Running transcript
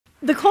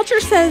The culture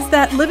says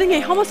that living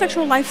a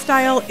homosexual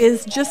lifestyle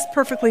is just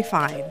perfectly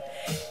fine.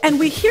 And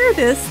we hear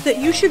this, that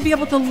you should be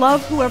able to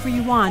love whoever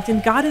you want,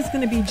 and God is going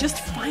to be just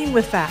fine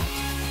with that.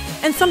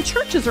 And some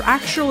churches are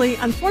actually,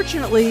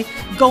 unfortunately,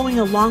 going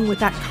along with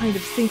that kind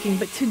of thinking.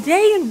 But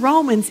today in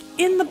Romans,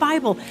 in the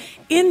Bible,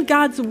 in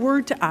God's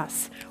word to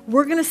us,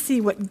 we're going to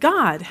see what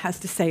God has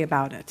to say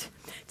about it.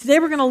 Today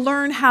we're going to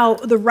learn how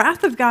the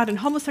wrath of God and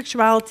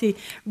homosexuality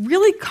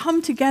really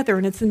come together,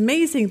 and it's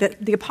amazing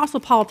that the Apostle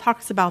Paul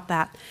talks about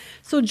that.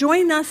 So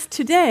join us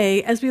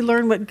today as we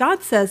learn what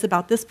God says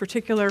about this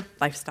particular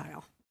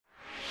lifestyle.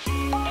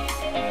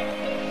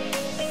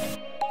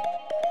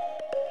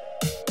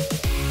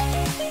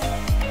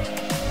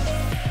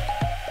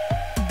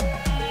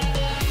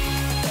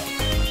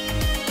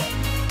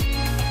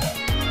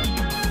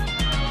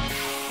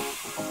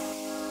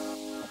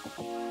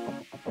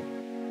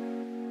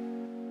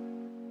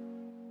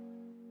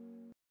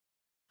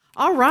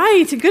 All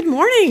right, good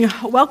morning.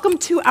 Welcome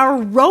to our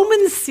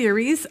Romans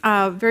series.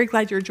 Very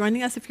glad you're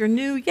joining us. If you're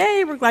new,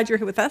 yay, we're glad you're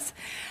here with us.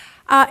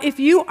 If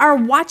you are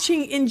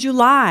watching in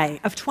July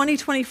of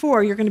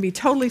 2024, you're going to be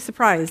totally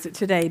surprised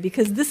today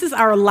because this is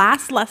our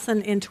last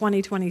lesson in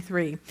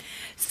 2023.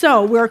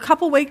 So we're a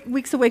couple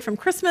weeks away from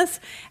Christmas,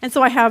 and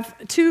so I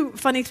have two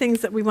funny things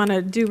that we want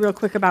to do real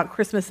quick about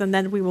Christmas, and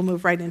then we will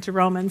move right into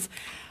Romans.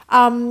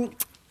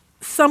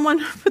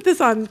 Someone put this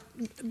on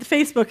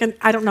Facebook, and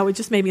I don't know, it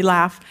just made me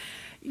laugh.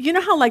 You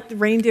know how like the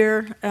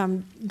reindeer,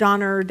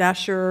 Donner,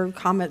 Dasher,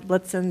 Comet,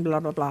 Blitzen,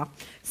 blah, blah, blah.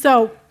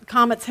 So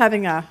Comet's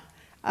having a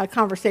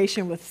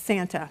conversation with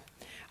Santa.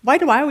 Why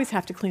do I always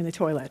have to clean the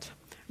toilet?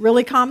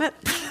 Really, Comet?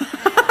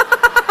 I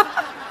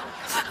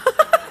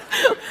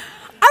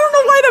don't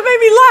know why that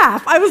made me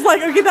laugh. I was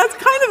like, okay, that's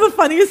kind of the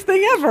funniest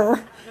thing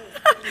ever.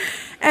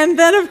 And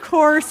then, of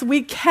course,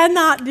 we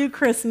cannot do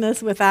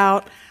Christmas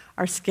without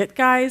our Skit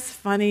Guy's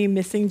funny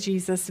Missing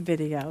Jesus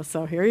video.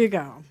 So here you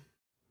go.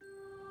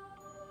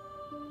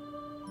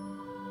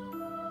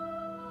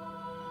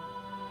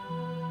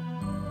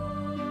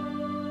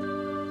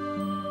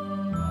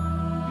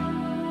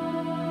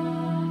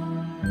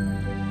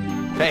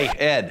 Hey,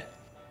 Ed,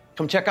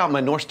 come check out my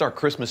North Star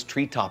Christmas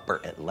tree topper.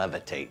 It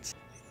levitates.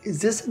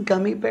 Is this a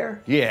gummy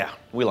bear? Yeah,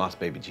 we lost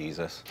baby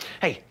Jesus.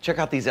 Hey, check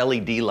out these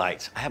LED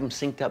lights. I have them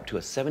synced up to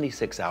a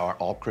 76-hour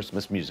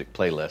all-Christmas music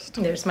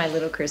playlist. There's my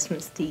little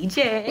Christmas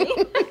DJ.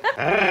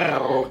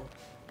 Ow.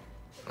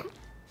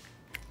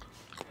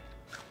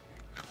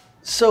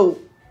 So,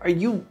 are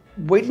you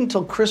waiting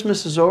till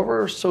Christmas is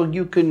over so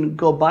you can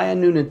go buy a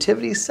new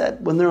nativity set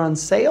when they're on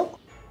sale?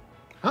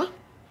 Huh?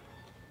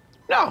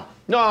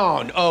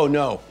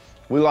 No.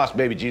 We lost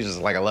baby Jesus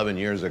like 11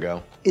 years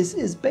ago.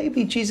 Is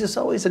baby Jesus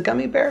always a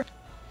gummy bear?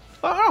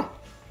 Oh,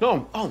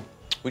 no. Oh,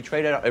 we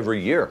trade it out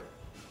every year.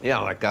 Yeah,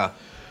 like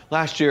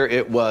last year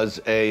it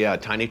was a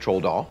tiny troll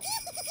doll.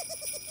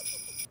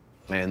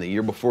 And the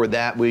year before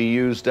that we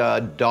used a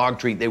dog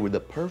treat. They were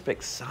the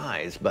perfect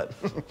size, but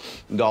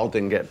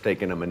Dalton kept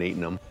taking them and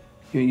eating them.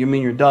 You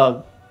mean your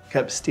dog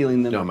kept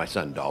stealing them? No, my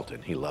son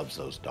Dalton, he loves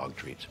those dog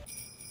treats.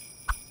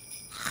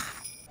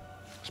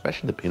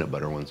 Especially the peanut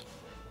butter ones.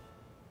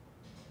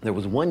 There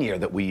was one year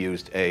that we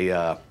used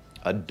a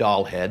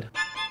doll head.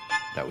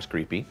 That was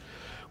creepy.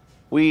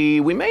 We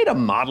made a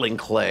modeling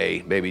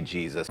clay baby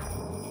Jesus.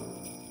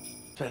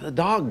 So the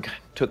dog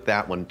took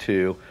that one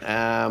too.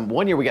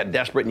 One year we got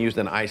desperate and used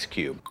an ice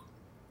cube.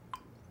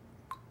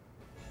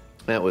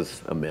 That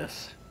was a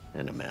miss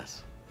and a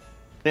mess.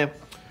 Yeah,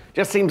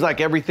 just seems like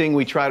everything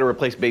we try to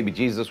replace baby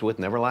Jesus with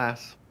never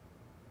lasts.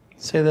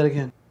 Say that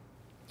again.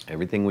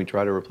 Everything we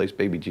try to replace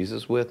baby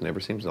Jesus with never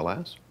seems to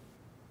last.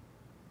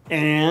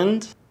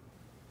 And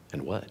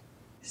what?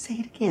 say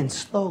it again,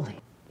 slowly.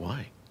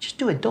 Why? Just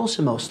do it,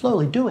 dulcimo,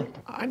 slowly, do it.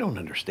 I don't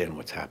understand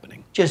what's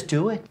happening. Just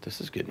do it. This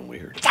is getting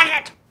weird. Say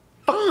it!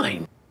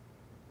 Fine.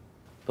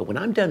 But when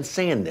I'm done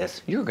saying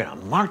this, you're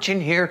gonna march in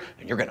here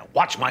and you're gonna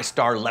watch my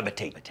star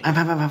levitate.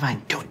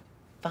 Fine, do it.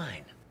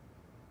 Fine.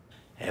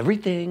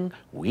 Everything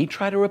we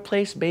try to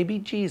replace baby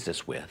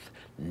Jesus with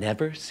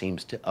never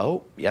seems to,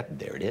 oh, yep,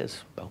 there it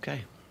is.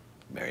 Okay.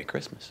 Merry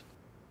Christmas.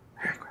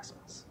 Merry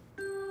Christmas.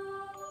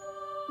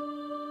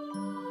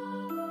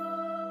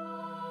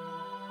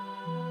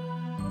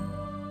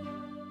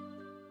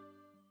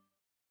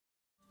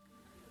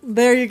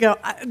 There you go.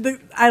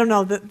 I don't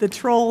know, the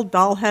troll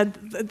doll head,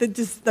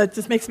 that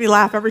just makes me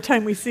laugh every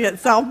time we see it.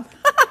 So,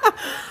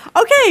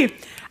 okay.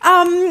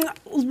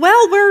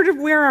 Well,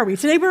 where are we?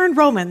 Today we're in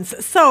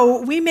Romans.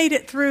 So we made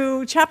it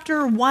through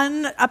chapter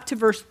 1 up to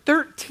verse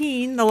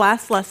 13, the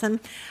last lesson.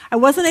 I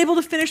wasn't able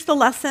to finish the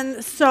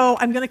lesson, so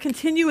I'm going to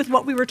continue with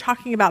what we were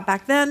talking about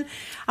back then.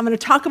 I'm going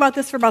to talk about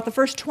this for about the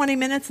first 20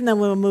 minutes, and then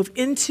we'll move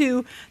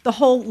into the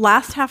whole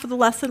last half of the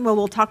lesson where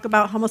we'll talk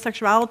about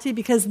homosexuality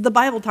because the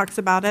Bible talks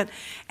about it,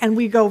 and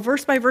we go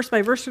verse by verse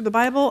by verse through the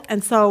Bible,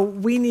 and so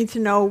we need to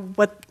know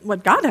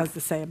what God has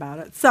to say about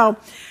it. So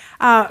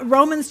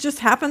Romans just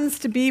happens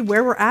to be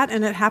where we're at,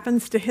 and it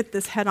happens to hit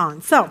this head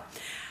on. So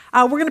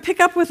we're going to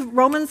pick up with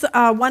Romans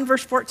 1,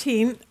 verse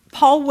 14.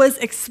 Paul was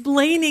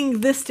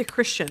explaining this to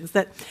Christians,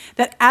 that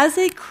as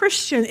a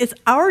Christian, it's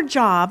our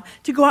job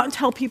to go out and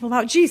tell people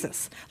about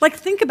Jesus. Like,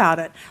 think about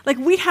it. Like,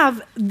 we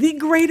have the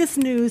greatest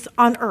news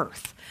on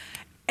earth.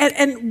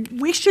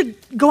 And we should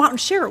go out and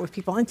share it with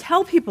people and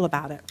tell people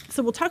about it.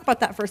 So we'll talk about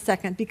that for a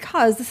second,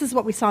 because this is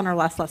what we saw in our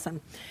last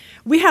lesson.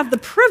 We have the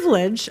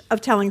privilege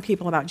of telling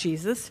people about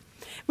Jesus.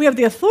 We have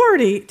the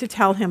authority to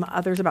tell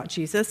others about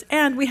Jesus.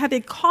 And we have a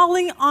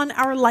calling on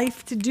our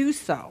life to do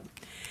so.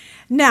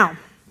 Now,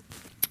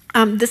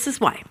 this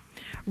is why.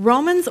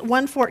 Romans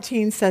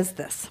 1:14 says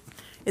this.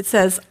 It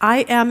says, I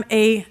am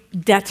a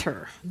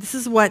debtor. This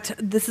is what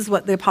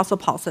the Apostle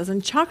Paul says.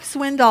 And Chuck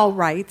Swindoll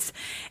writes,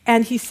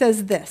 and he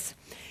says this.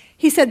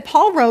 He said,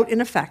 Paul wrote, in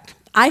effect,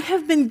 I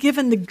have been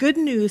given the good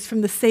news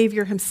from the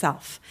Savior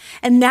himself.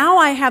 And now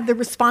I have the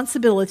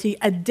responsibility,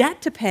 a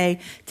debt to pay,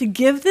 to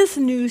give this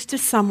news to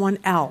someone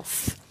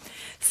else.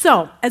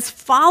 So, as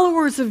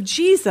followers of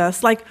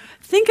Jesus, like,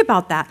 think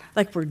about that.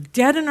 Like, we're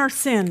dead in our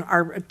sin.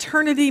 Our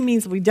eternity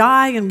means we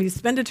die and we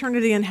spend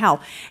eternity in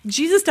hell.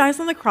 Jesus dies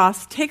on the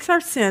cross, takes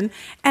our sin,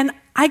 and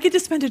I get to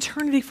spend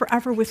eternity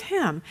forever with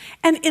him.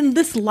 And in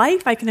this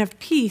life, I can have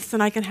peace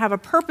and I can have a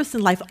purpose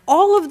in life.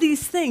 All of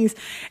these things.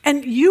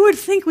 And you would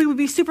think we would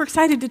be super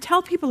excited to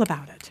tell people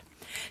about it.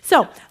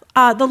 So,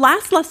 the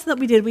last lesson that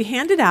we did, we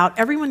handed out,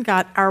 everyone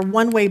got our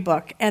one-way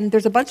book, and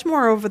there's a bunch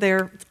more over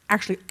there. It's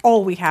actually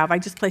all we have. I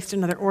just placed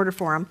another order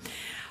for them.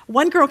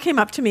 One girl came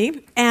up to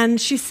me, and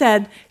she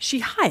said she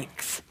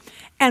hikes.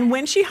 And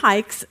when she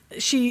hikes,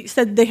 she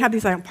said they have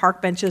these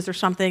park benches or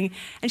something.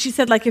 And she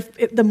said, like,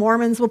 if the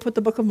Mormons will put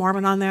the Book of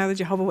Mormon on there, the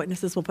Jehovah's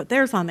Witnesses will put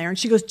theirs on there. And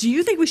she goes, do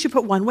you think we should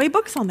put one-way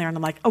books on there? And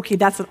I'm like, okay,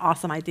 that's an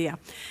awesome idea.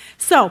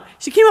 So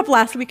she came up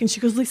last week and she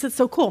goes, Lisa, it's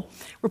so cool.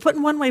 We're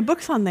putting one-way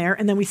books on there,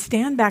 and then we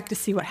stand back to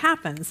see what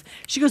happens.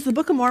 She goes, the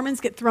Book of Mormons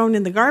get thrown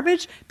in the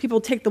garbage.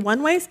 People take the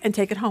one-ways and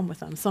take it home with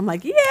them. So I'm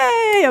like,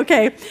 yay,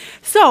 okay.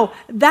 So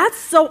that's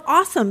so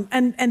awesome.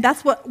 And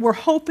that's what we're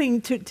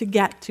hoping to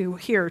get to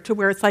here, to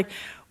where it's like,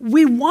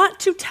 we want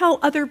to tell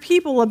other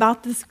people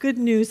about this good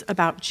news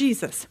about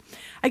Jesus.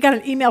 I got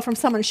an email from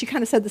someone, and she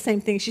kind of said the same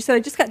thing. She said,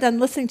 I just got done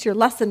listening to your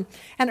lesson,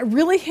 and it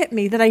really hit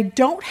me that I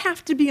don't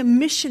have to be a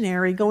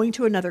missionary going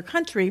to another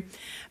country,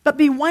 but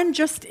be one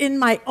just in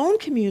my own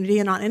community,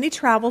 and on any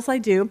travels I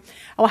do,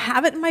 I will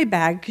have it in my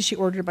bag, because she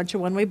ordered a bunch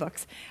of one-way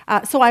books,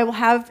 so I will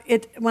have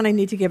it when I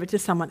need to give it to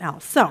someone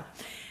else. So,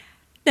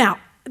 now,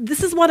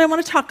 this is what I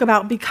want to talk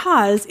about,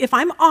 because if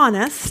I'm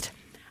honest,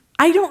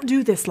 I don't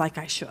do this like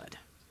I should.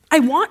 I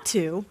want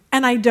to,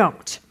 and I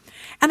don't.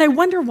 And I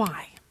wonder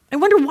why. I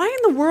wonder why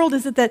in the world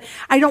is it that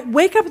I don't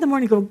wake up in the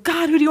morning and go,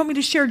 God, who do you want me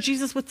to share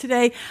Jesus with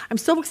today? I'm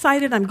so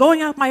excited. I'm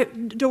going out my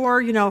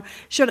door.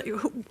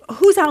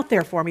 Who's out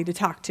there for me to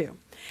talk to?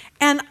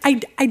 And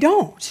I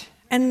don't.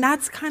 And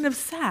that's kind of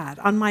sad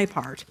on my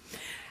part.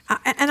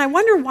 And I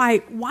wonder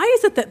why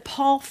is it that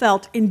Paul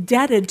felt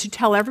indebted to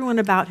tell everyone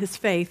about his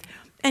faith,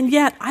 and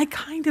yet I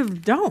kind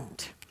of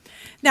don't?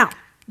 Now,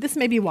 this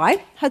may be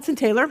why. Hudson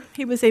Taylor,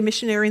 he was a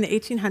missionary in the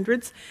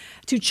 1800s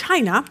to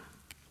China.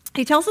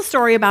 He tells a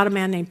story about a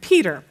man named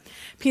Peter.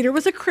 Peter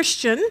was a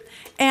Christian,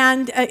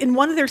 and in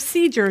one of their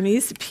sea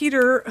journeys,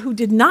 Peter, who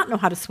did not know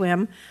how to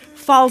swim,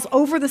 falls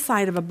over the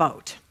side of a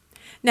boat.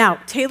 Now,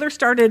 Taylor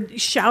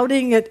started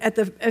shouting at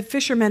the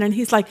fishermen, and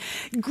he's like,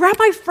 grab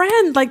my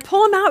friend, like,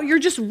 pull him out, you're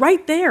just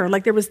right there.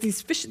 Like, there was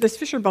this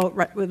fisher boat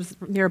was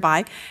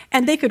nearby,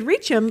 and they could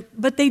reach him,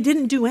 but they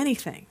didn't do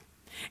anything.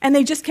 And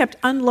they just kept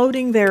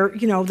unloading their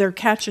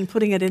catch and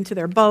putting it into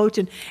their boat,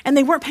 and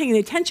they weren't paying any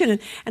attention.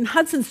 And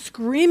Hudson's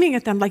screaming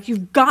at them, like,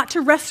 you've got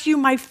to rescue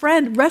my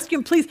friend. Rescue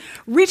him, please.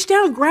 Reach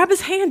down, grab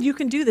his hand. You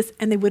can do this.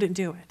 And they wouldn't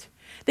do it.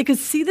 They could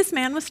see this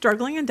man was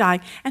struggling and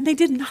dying, and they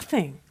did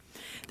nothing.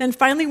 Then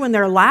finally, when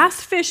their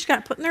last fish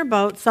got put in their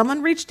boat,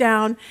 someone reached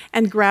down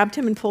and grabbed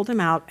him and pulled him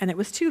out, and it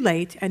was too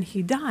late, and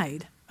he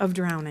died of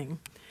drowning.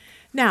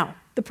 Now,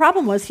 the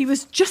problem was he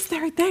was just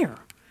right there,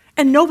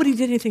 and nobody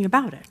did anything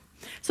about it.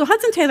 So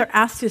Hudson Taylor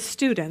asked his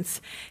students,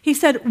 he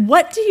said,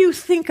 what do you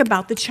think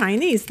about the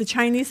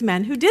Chinese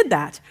men who did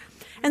that?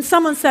 And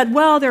someone said,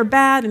 well, they're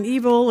bad and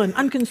evil and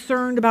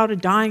unconcerned about a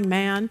dying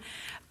man.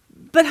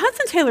 But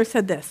Hudson Taylor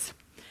said this.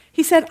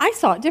 He said, I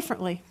saw it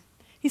differently.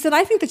 He said,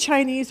 I think the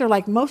Chinese are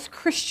like most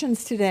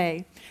Christians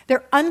today.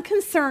 They're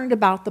unconcerned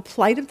about the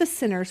plight of the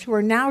sinners who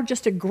are now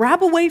just a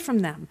grab away from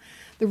them.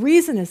 The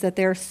reason is that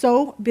they're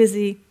so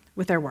busy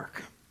with their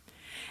work.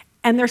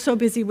 And they're so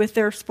busy with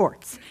their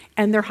sports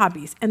and their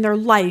hobbies and their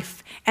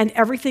life and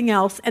everything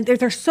else. And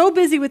they're so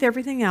busy with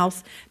everything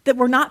else that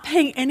we're not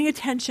paying any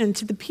attention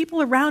to the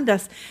people around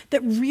us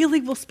that really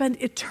will spend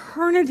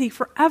eternity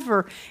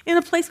forever in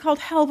a place called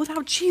hell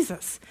without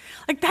Jesus.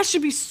 Like, that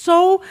should be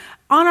so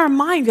on our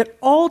mind at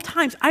all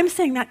times. I'm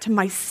saying that to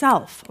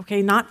myself, okay?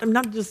 I'm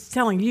not just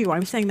telling you.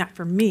 I'm saying that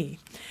for me.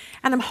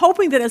 And I'm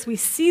hoping that as we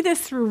see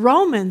this through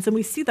Romans and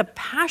we see the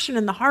passion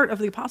in the heart of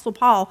the Apostle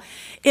Paul,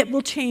 it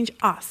will change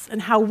us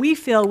and how we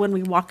feel when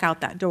we walk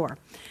out that door.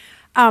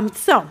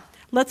 So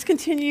let's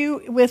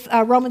continue with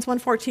Romans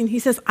 1:14. He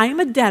says, I am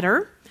a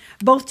debtor.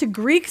 both to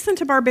Greeks and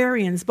to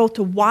barbarians, both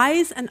to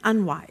wise and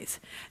unwise.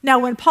 Now,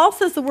 when Paul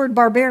says the word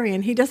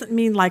barbarian, he doesn't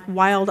mean like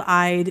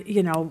wild-eyed,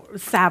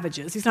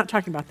 savages. He's not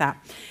talking about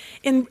that.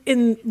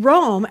 In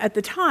Rome at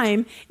the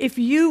time, if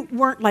you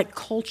weren't like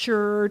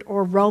cultured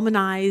or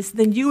Romanized,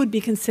 then you would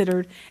be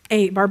considered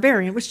a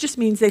barbarian, which just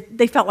means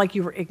they felt like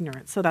you were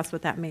ignorant. So that's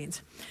what that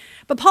means.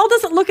 But Paul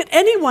doesn't look at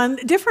anyone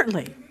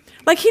differently.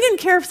 Like, he didn't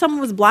care if someone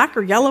was black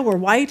or yellow or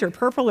white or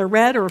purple or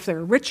red or if they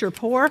were rich or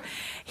poor.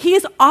 He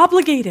is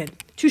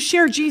obligated to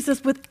share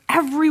Jesus with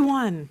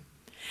everyone.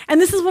 And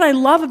this is what I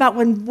love about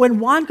when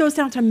Juan goes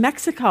down to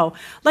Mexico.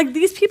 Like,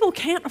 these people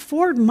can't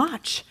afford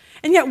much.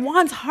 And yet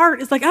Juan's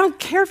heart is like, I don't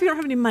care if you don't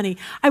have any money.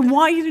 I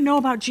want you to know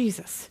about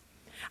Jesus.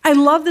 I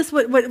love this,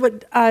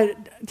 what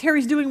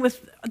Terry's doing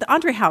with the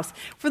Andre House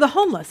for the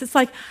homeless. It's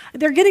like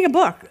they're getting a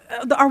book,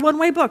 our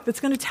one-way book, that's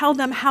going to tell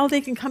them how they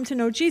can come to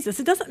know Jesus.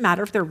 It doesn't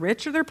matter if they're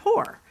rich or they're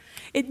poor.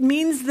 It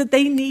means that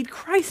they need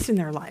Christ in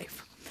their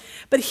life.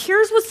 But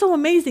here's what's so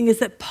amazing is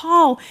that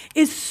Paul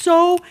is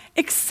so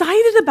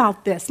excited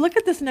about this. Look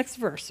at this next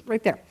verse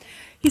right there.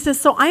 He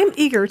says, so I am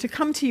eager to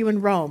come to you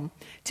in Rome.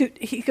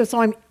 So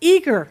I'm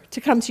eager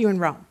to come to you in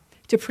Rome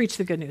to preach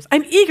the good news.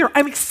 I'm eager.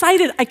 I'm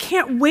excited. I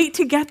can't wait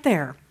to get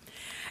there.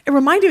 It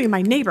reminded me of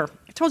my neighbor.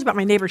 I told you about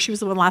my neighbor. She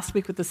was the one last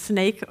week with the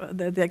snake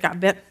that got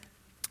bit.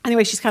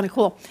 Anyway, she's kind of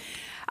cool.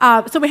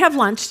 So we have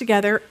lunch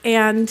together,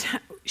 and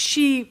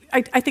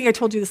I think I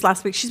told you this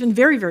last week, she's been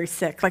very, very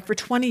sick, like for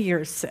 20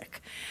 years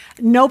sick.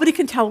 Nobody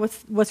can tell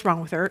what's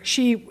wrong with her.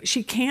 She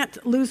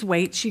can't lose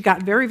weight. She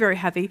got very, very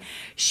heavy.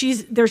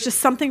 There's just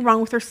something wrong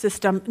with her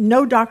system.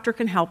 No doctor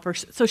can help her.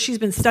 So she's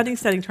been studying,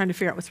 trying to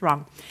figure out what's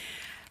wrong.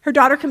 Her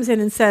daughter comes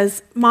in and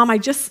says, Mom, I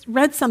just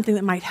read something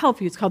that might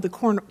help you. It's called the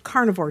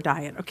carnivore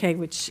diet, okay,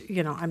 which,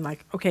 I'm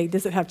like, okay,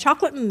 does it have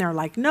chocolate? And they're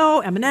like, no,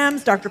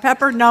 M&Ms, Dr.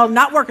 Pepper, no,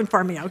 not working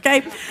for me,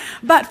 okay?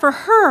 But for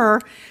her,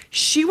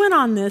 she went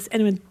on this,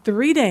 and in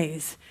 3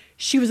 days,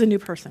 she was a new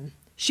person.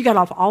 She got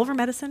off all of her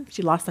medicine.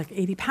 She lost like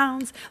 80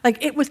 pounds.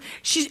 But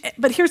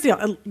here's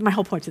my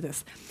whole point to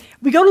this.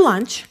 We go to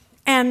lunch,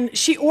 and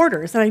she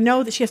orders, and I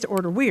know that she has to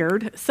order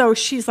weird, so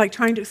she's like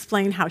trying to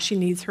explain how she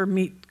needs her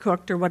meat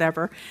cooked or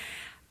whatever.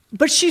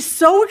 But she's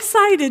so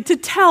excited to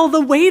tell the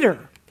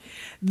waiter,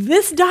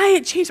 this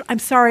diet changed, I'm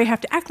sorry I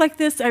have to act like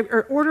this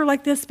or order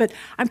like this, but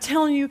I'm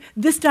telling you,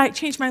 this diet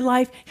changed my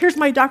life. Here's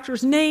my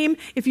doctor's name.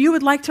 If you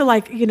would like to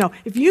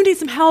if you need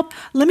some help,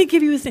 let me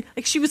give you his name.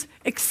 Like, she was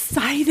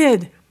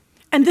excited.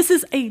 And this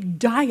is a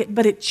diet,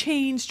 but it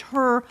changed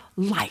her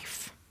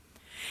life.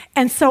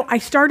 And so I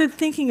started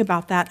thinking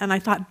about that, and I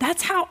thought,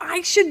 that's how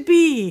I should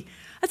be.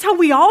 That's how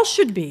we all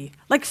should be,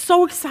 like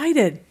so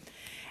excited.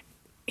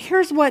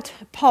 Here's what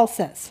Paul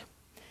says.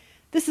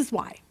 This is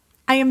why.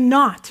 I am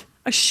not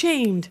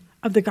ashamed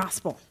of the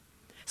gospel.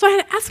 So I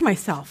had to ask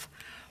myself,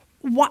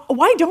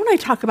 why don't I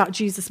talk about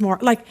Jesus more?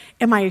 Like,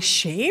 am I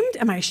ashamed?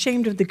 Am I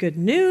ashamed of the good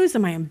news?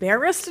 Am I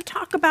embarrassed to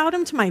talk about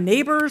him to my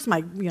neighbors,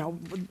 my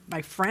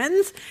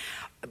friends?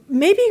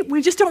 Maybe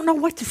we just don't know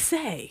what to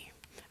say.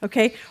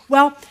 Okay?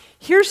 Well,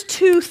 here's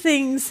 2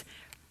 things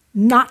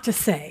not to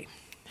say.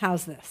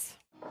 How's this?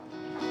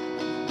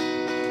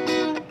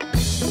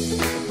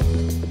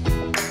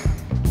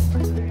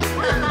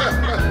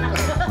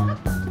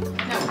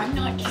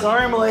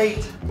 Sorry I'm late.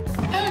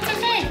 No, it's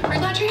okay. We're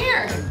glad you're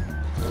here.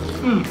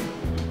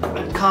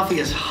 That coffee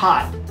is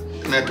hot.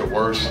 Isn't that the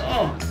worst?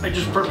 Oh, I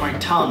just burnt my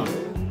tongue.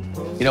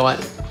 You know what?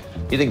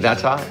 You think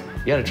that's hot?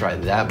 You gotta try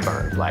that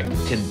burn, like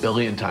 10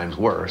 billion times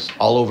worse,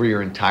 all over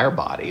your entire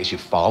body as you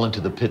fall into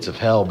the pits of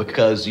hell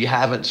because you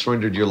haven't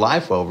surrendered your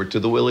life over to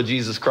the will of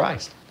Jesus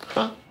Christ.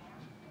 Huh?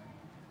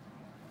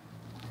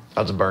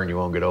 That's a burn you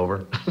won't get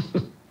over.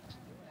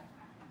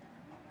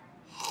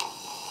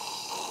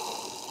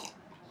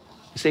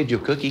 Saved you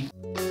a cookie.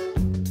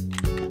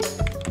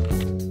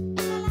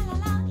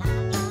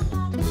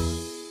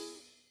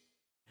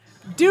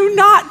 Do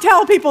not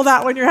tell people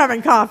that when you're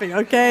having coffee,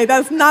 okay?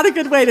 That's not a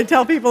good way to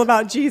tell people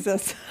about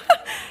Jesus.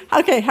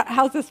 Okay,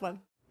 how's this one?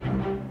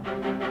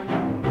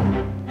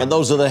 And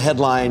those are the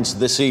headlines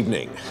this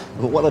evening.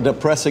 What a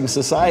depressing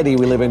society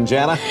we live in,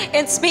 Jana.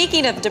 And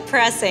speaking of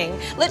depressing,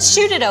 let's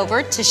shoot it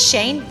over to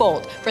Shane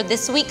Bolt for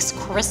this week's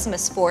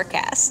Christmas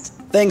forecast.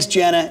 Thanks,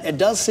 Jana. It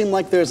does seem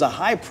like there's a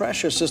high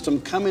pressure system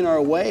coming our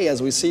way,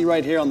 as we see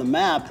right here on the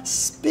map.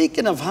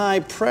 Speaking of high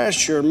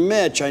pressure,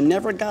 Mitch, I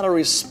never got a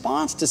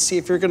response to see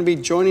if you're going to be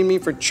joining me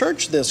for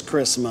church this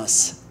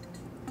Christmas.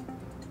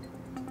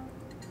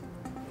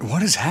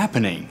 What is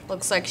happening?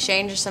 Looks like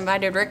Shane just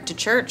invited Rick to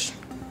church.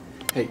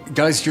 Hey,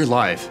 guys, you're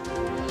live.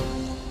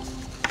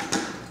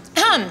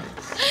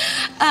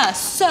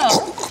 So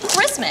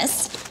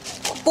Christmas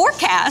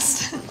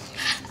forecast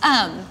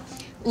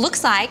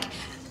looks like.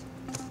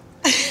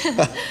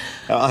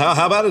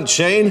 How about it,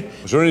 Shane?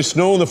 Is there any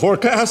snow in the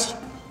forecast?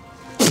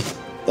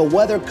 The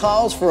weather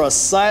calls for a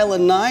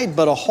silent night,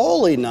 but a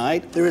holy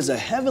night. There is a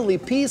heavenly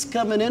peace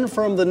coming in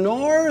from the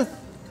north.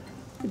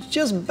 Which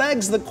just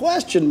begs the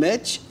question,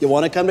 Mitch. You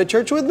want to come to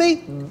church with me?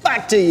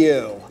 Back to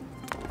you.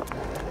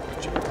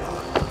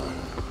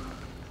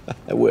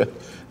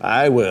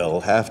 I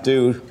will have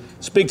to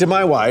Speak to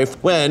my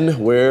wife when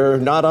we're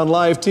not on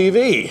live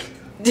TV.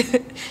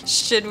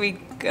 Should we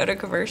go to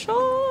commercial?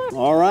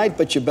 All right,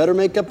 but you better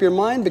make up your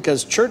mind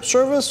because church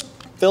service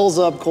fills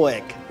up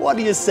quick. What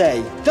do you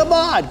say? Come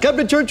on, come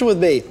to church with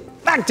me.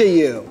 Back to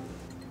you.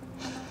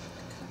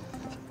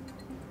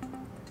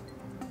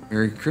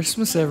 Merry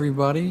Christmas,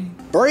 everybody.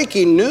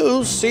 Breaking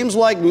news. Seems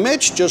like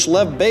Mitch just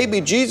left baby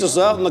Jesus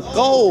out in the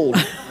cold.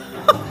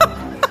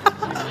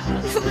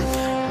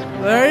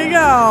 There you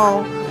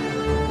go.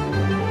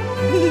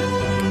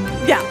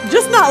 Yeah,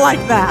 just not like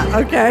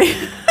that,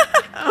 okay?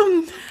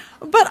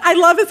 But I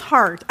love his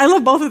heart. I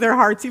love both of their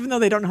hearts, even though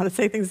they don't know how to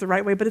say things the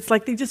right way. But it's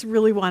like they just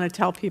really want to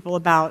tell people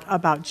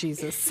about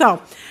Jesus.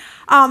 So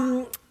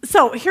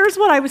here's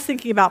what I was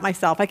thinking about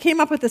myself. I came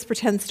up with this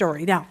pretend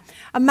story. Now,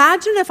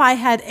 imagine if I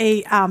had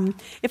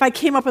if I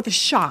came up with a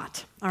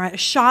shot. All right, a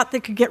shot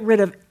that could get rid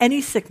of any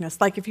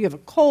sickness, like if you have a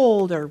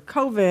cold or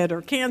COVID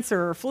or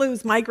cancer or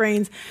flus,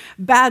 migraines,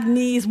 bad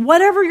knees,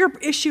 whatever your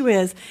issue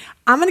is,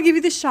 I'm going to give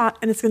you this shot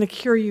and it's going to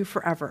cure you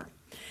forever.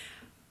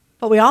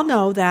 But we all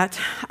know that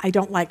I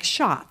don't like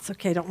shots,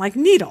 okay? I don't like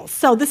needles.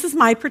 So this is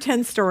my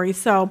pretend story.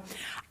 So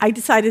I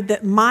decided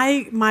that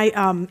my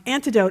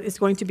antidote is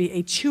going to be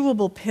a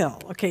chewable pill,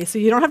 okay? So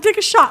you don't have to take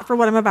a shot for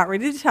what I'm about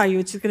ready to tell you.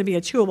 It's just going to be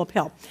a chewable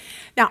pill.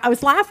 Now, I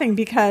was laughing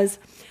because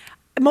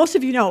most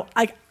of you know,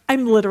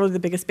 I'm literally the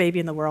biggest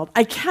baby in the world.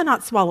 I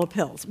cannot swallow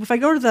pills. If I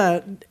go to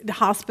the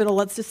hospital,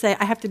 let's just say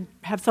I have to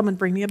have someone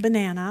bring me a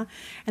banana,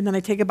 and then I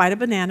take a bite of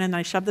banana, and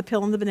I shove the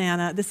pill in the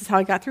banana. This is how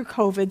I got through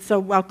COVID, so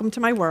welcome to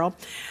my world.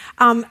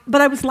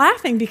 But I was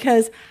laughing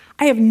because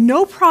I have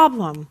no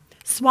problem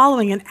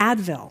swallowing an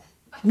Advil.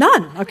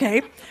 None,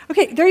 okay?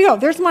 Okay, there you go.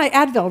 There's my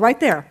Advil right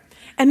there.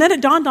 And then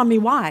it dawned on me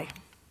why.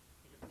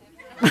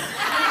 I'm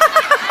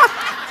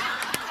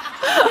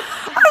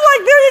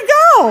like, there you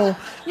go.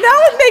 Now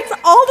it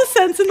makes all the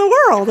sense in the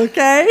world,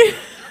 okay?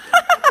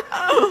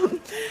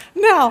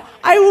 Now,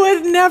 I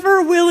would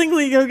never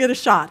willingly go get a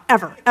shot,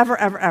 ever, ever,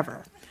 ever,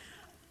 ever.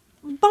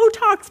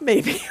 Botox,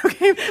 maybe,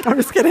 okay? No, I'm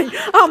just kidding.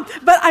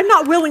 But I'm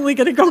not willingly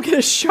going to go get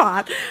a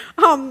shot.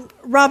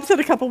 Rob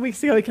said a couple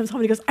weeks ago, he comes home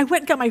and he goes, I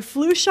went and got my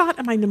flu shot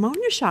and my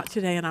pneumonia shot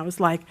today. And I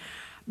was like,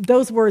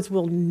 those words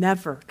will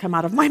never come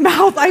out of my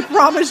mouth, I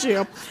promise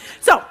you.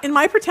 So in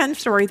my pretend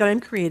story that I'm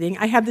creating,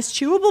 I have this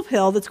chewable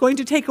pill that's going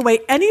to take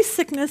away any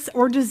sickness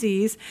or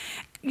disease.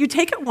 You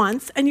take it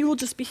once and you will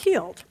just be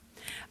healed.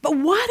 But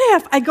what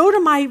if I go to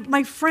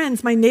my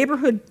friends, my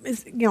neighborhood,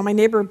 my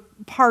neighbor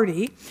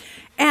party,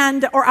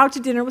 or out to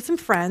dinner with some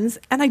friends,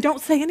 and I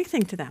don't say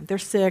anything to them. They're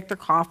sick, they're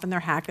coughing,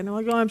 they're hacking, they're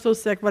like, oh, I'm so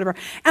sick, whatever.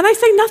 And I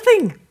say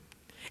nothing.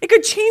 It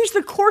could change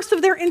the course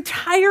of their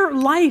entire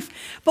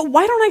life. But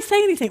why don't I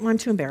say anything? Well, I'm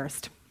too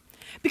embarrassed.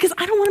 Because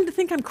I don't want them to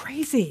think I'm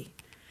crazy.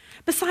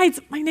 Besides,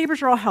 my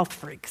neighbors are all health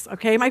freaks,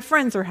 okay? My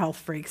friends are health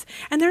freaks.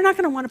 And they're not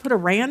going to want to put a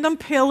random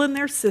pill in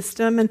their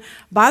system. And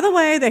by the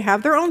way, they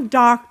have their own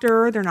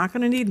doctor. They're not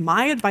going to need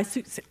my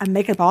advice. I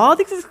make up all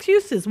these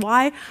excuses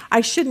why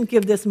I shouldn't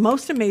give this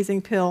most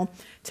amazing pill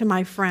to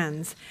my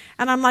friends.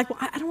 And I'm like, well,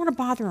 I don't want to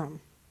bother them.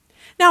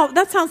 Now,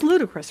 that sounds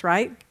ludicrous,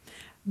 right?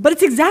 But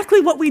it's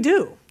exactly what we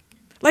do.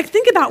 Like,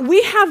 think about,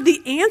 we have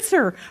the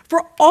answer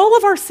for all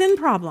of our sin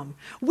problem.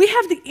 We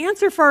have the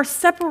answer for our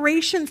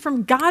separation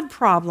from God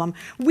problem.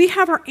 We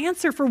have our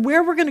answer for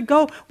where we're going to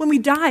go when we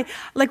die.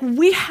 Like,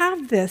 we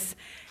have this.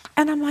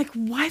 And I'm like,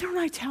 why don't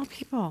I tell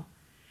people?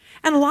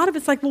 And a lot of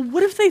it's like, well,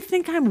 what if they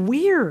think I'm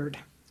weird?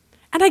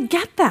 And I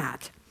get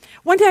that.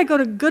 One day I go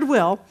to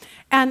Goodwill,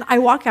 and I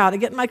walk out, I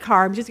get in my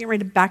car, I'm just getting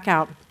ready to back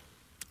out.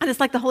 And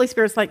it's like the Holy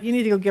Spirit's like, you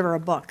need to go give her a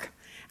book.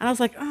 And I was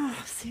like, oh,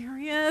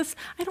 serious?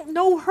 I don't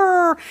know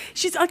her.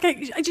 She's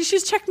okay.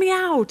 She's checked me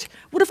out.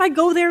 What if I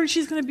go there and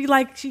she's going to be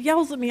like, she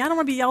yells at me. I don't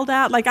want to be yelled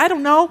at. Like, I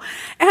don't know.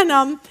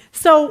 And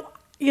so,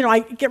 I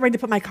get ready to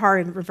put my car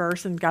in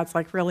reverse, and God's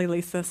like, really,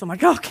 Lisa? So I'm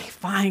like, okay,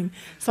 fine.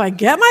 So I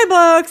get my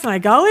books, and I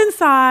go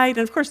inside,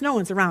 and of course, no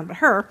one's around but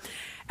her.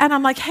 And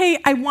I'm like, hey,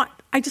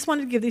 I just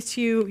wanted to give these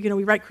to you.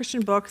 We write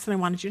Christian books, and I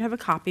wanted you to have a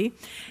copy.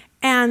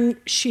 And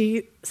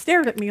she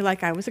stared at me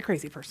like I was a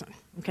crazy person,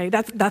 okay?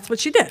 That's what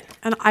she did.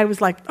 And I was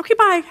like, okay,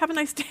 bye, have a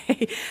nice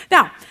day.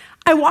 Now,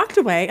 I walked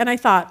away, and I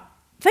thought,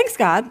 thanks,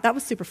 God, that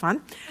was super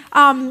fun.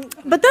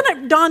 But then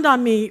it dawned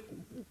on me,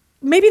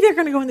 maybe they're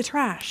going to go in the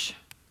trash.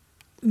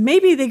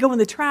 Maybe they go in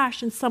the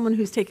trash, and someone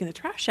who's taking the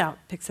trash out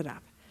picks it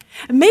up.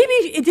 Maybe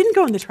it didn't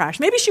go in the trash.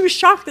 Maybe she was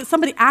shocked that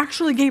somebody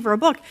actually gave her a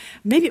book.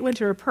 Maybe it went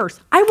to her purse.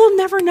 I will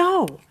never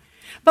know.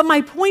 But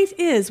my point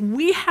is,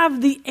 we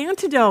have the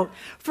antidote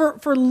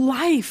for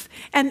life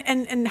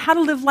and how to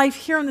live life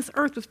here on this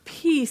earth with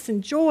peace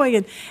and joy.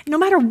 And no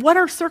matter what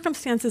our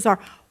circumstances are,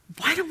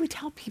 why don't we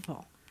tell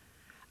people?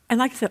 And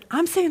like I said,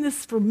 I'm saying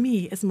this for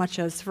me as much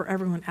as for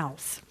everyone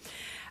else.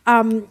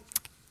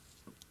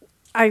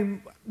 I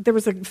there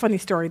was a funny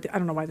story. I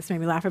don't know why this made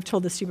me laugh. I've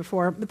told this to you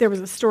before, but there was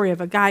a story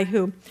of a guy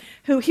who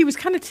he was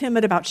kind of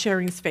timid about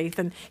sharing his faith,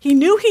 and he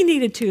knew he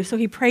needed to, so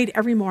he prayed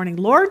every morning,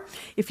 Lord,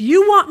 if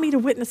you want me to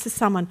witness to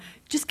someone,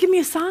 just give me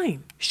a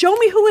sign. Show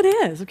me who it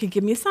is. Okay,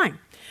 give me a sign.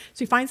 So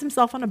he finds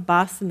himself on a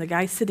bus, and the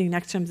guy sitting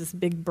next to him is this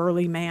big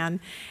burly man,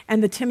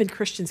 and the timid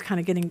Christian's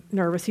kind of getting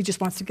nervous. He just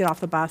wants to get off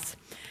the bus.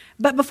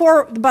 But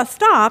before the bus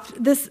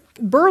stopped, this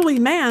burly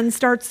man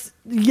starts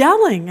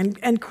yelling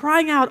and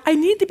crying out, I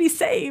need to be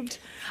saved.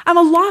 I'm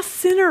a lost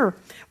sinner.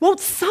 Won't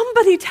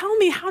somebody tell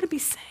me how to be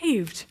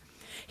saved?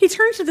 He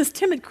turns to this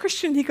timid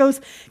Christian. He goes,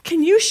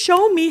 can you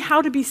show me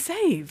how to be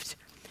saved?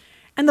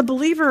 And the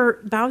believer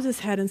bows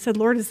his head and said,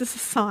 Lord, is this a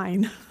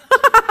sign?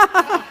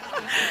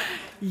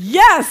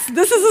 Yes,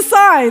 this is a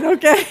sign,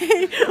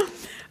 okay?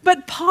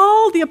 But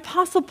Paul, the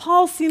Apostle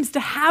Paul, seems to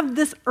have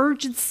this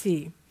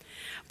urgency.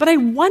 But I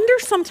wonder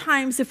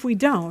sometimes if we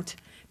don't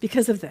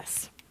because of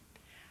this.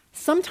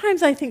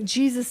 Sometimes I think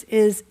Jesus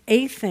is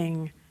a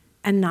thing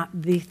and not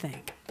the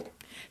thing.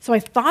 So I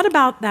thought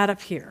about that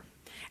up here.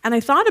 And I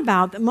thought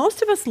about that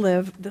most of us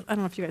live, I don't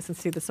know if you guys can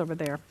see this over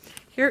there.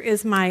 Here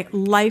is my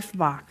life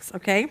box,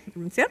 okay?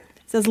 You see it?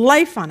 It says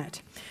life on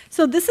it.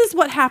 So this is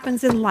what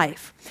happens in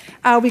life.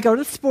 We go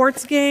to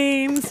sports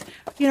games,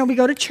 we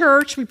go to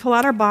church, we pull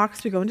out our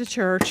box, we go into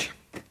church.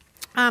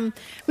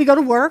 We go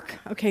to work.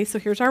 Okay, so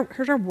here's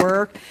our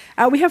work.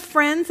 We have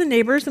friends and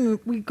neighbors, and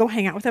we go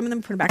hang out with them, and then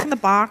we put them back in the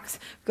box.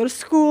 Go to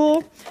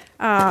school,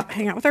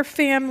 hang out with our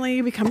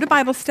family. We come to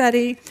Bible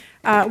study.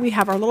 We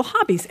have our little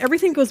hobbies.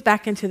 Everything goes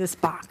back into this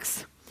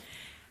box.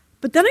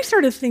 But then I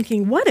started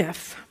thinking, what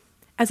if,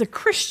 as a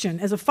Christian,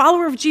 as a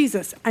follower of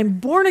Jesus, I'm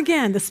born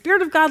again, the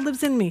Spirit of God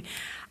lives in me,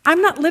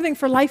 I'm not living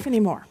for life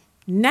anymore.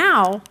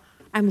 Now,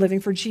 I'm living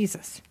for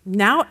Jesus.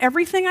 Now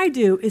everything I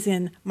do is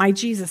in my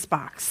Jesus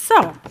box.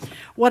 So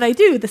what I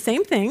do, the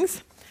same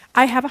things,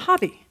 I have a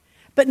hobby.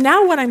 But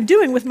now what I'm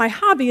doing with my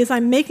hobby is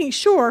I'm making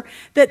sure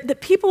that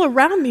people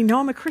around me know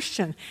I'm a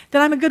Christian,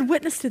 that I'm a good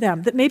witness to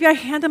them, that maybe I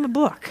hand them a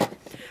book.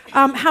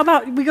 How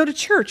about we go to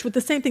church with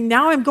the same thing?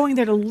 Now I'm going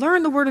there to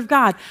learn the Word of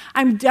God.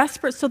 I'm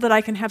desperate so that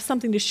I can have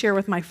something to share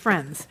with my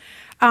friends.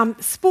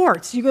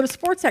 Sports, you go to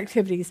sports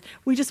activities.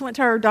 We just went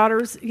to our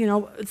daughter's,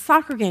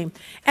 soccer game,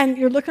 and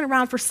you're looking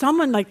around for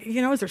someone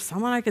is there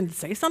someone I can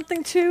say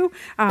something to?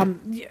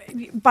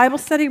 Bible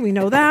study, we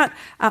know that.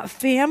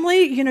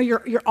 Family,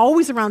 you're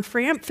always around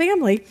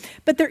family,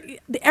 but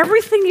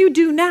everything you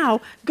do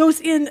now goes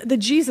in the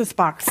Jesus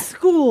box.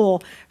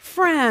 School,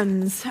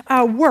 friends,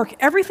 work,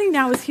 everything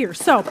now is here.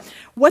 So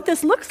what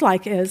this looks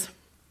like is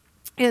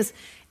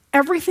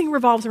everything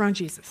revolves around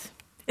Jesus.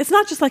 It's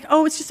not just like,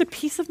 it's just a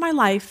piece of my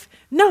life.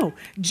 No,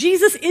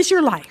 Jesus is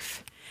your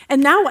life.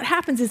 And now what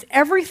happens is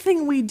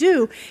everything we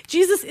do,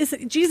 Jesus is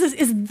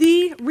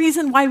the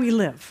reason why we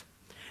live,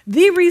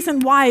 the reason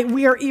why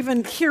we are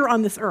even here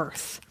on this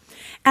earth.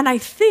 And I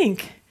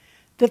think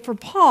that for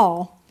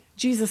Paul,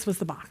 Jesus was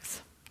the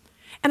box.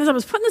 And as I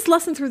was putting this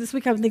lesson through this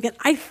week, I was thinking,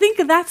 I think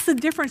that's the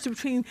difference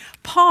between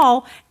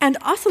Paul and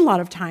us a lot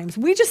of times.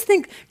 We just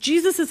think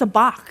Jesus is a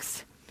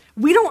box.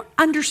 We don't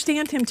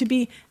understand him to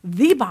be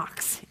the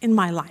box in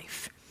my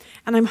life.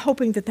 And I'm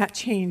hoping that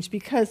changed,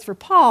 because for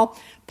Paul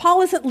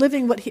isn't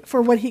living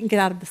for what he can get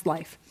out of this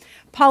life.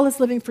 Paul is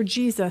living for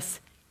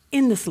Jesus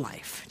in this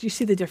life. Do you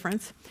see the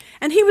difference?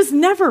 And he was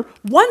never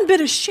one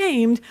bit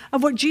ashamed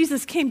of what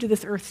Jesus came to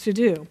this earth to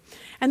do.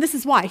 And this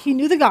is why. He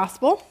knew the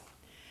gospel.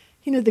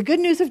 He knew the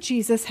good news of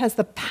Jesus has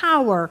the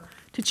power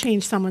to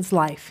change someone's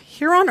life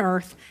here on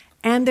earth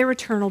and their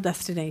eternal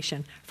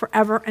destination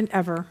forever and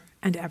ever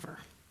and ever.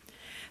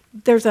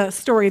 There's a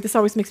story, this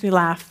always makes me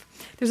laugh.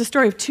 There's a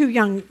story of two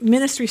young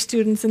ministry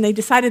students, and they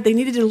decided they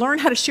needed to learn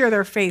how to share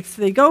their faith.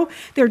 So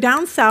they're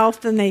down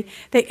south, and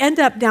they end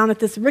up down at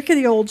this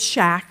rickety old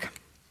shack.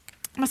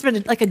 Must have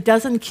been like a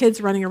dozen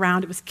kids running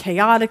around. It was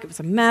chaotic, it was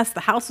a mess,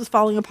 the house was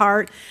falling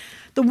apart.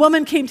 The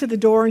woman came to the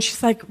door, and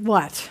she's like,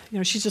 what?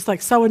 She's just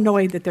like so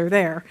annoyed that they're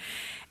there.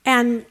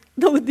 And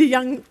the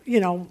young,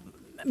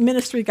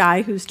 ministry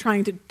guy who's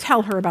trying to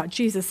tell her about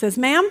Jesus says,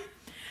 ma'am,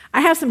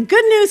 I have some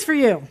good news for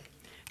you.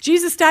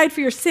 Jesus died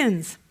for your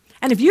sins,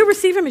 and if you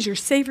receive him as your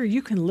Savior,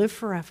 you can live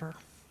forever.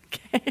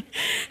 Okay?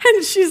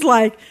 And she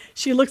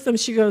looks at him,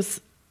 she goes,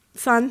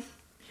 son,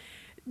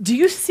 do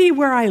you see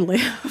where I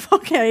live?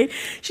 Okay?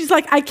 She's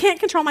like, I can't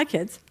control my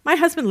kids. My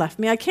husband left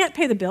me. I can't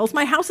pay the bills.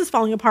 My house is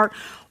falling apart.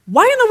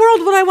 Why in the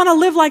world would I want to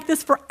live like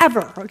this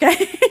forever? Okay?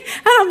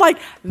 And I'm like,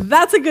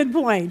 that's a good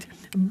point.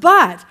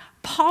 But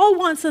Paul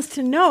wants us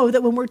to know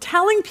that when we're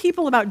telling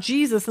people about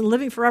Jesus and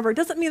living forever, it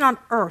doesn't mean on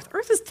earth.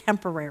 Earth is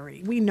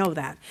temporary. We know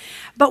that.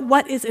 But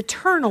what is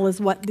eternal is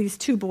what these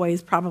two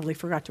boys probably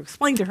forgot to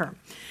explain to her.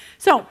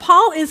 So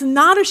Paul is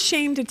not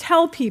ashamed to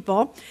tell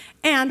people,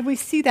 and we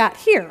see that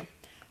here.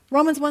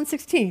 Romans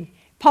 1:16.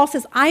 Paul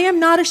says, I am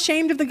not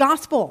ashamed of the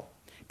gospel,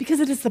 because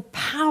it is the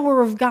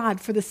power of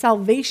God for the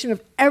salvation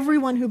of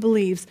everyone who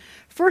believes,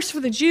 first for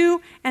the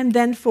Jew and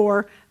then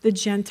for the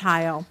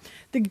Gentile.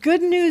 The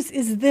good news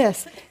is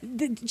this,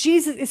 that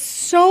Jesus is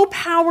so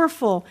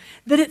powerful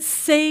that it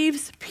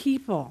saves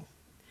people.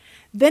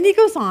 Then he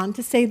goes on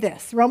to say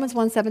this, Romans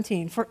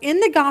 1:17, for in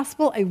the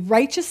gospel a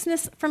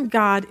righteousness from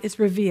God is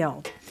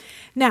revealed.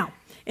 Now,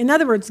 in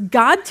other words,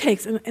 God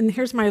takes, and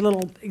here's my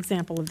little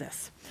example of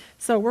this.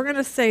 So we're going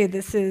to say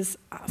this is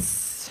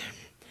us.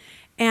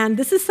 And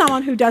this is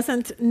someone who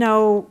doesn't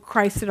know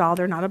Christ at all.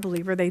 They're not a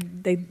believer. They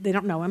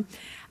don't know him.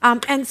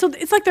 And so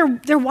it's like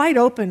they're wide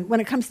open when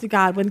it comes to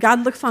God. When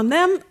God looks on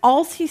them,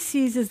 all he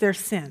sees is their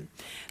sin.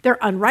 They're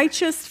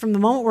unrighteous. From the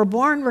moment we're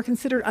born, we're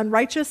considered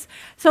unrighteous.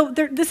 So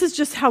this is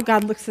just how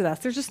God looks at us.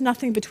 There's just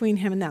nothing between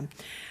him and them.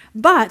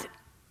 But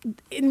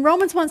in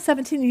Romans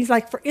 1:17, he's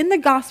like, for in the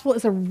gospel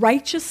is a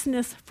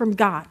righteousness from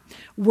God.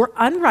 We're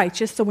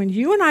unrighteous. So when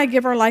you and I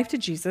give our life to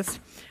Jesus,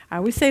 I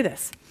always say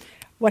this,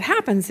 what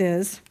happens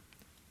is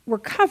we're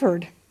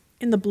covered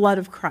in the blood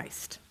of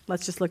Christ.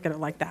 Let's just look at it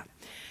like that.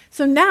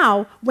 So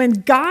now, when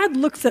God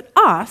looks at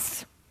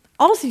us,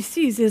 all he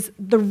sees is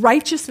the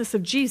righteousness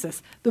of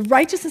Jesus. The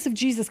righteousness of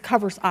Jesus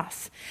covers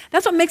us.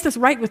 That's what makes us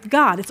right with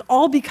God. It's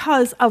all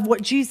because of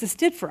what Jesus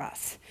did for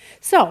us.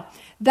 So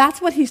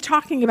that's what he's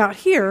talking about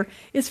here,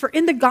 is for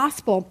in the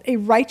gospel, a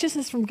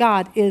righteousness from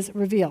God is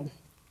revealed.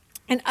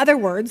 In other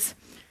words,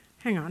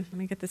 hang on, let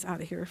me get this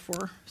out of here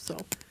so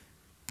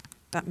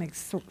that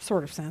makes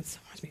sort of sense.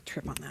 Watch me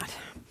trip on that.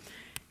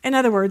 In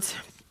other words,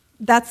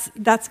 that's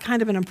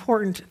kind of an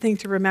important thing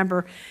to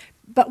remember.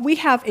 But we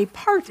have a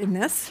part in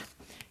this.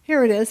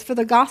 Here it is. For in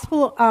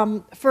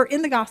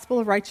the gospel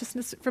of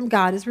righteousness from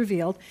God is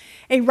revealed,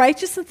 a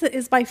righteousness that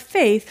is by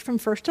faith from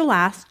first to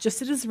last,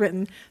 just as it is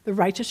written, the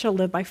righteous shall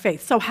live by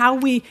faith. So how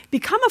we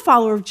become a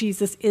follower of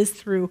Jesus is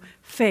through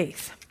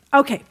faith.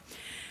 Okay,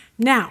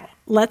 now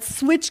let's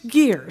switch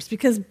gears,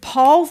 because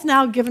Paul's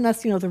now given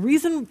us, the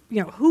reason,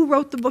 who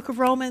wrote the book of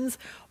Romans,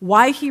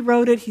 why he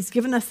wrote it. He's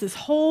given us this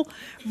whole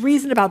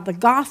reason about the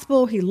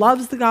gospel. He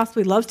loves the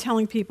gospel. He loves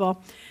telling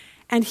people.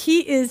 And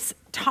he is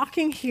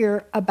talking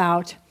here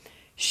about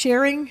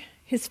sharing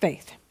his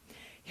faith.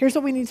 Here's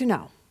what we need to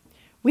know.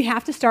 We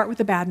have to start with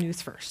the bad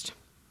news first.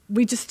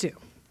 We just do.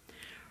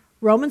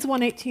 Romans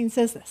 1:18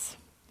 says this,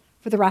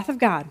 for the wrath of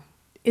God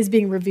is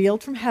being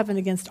revealed from heaven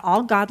against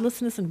all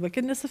godlessness and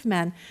wickedness of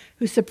men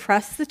who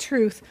suppress the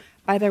truth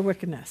by their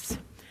wickedness.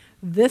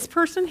 This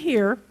person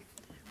here,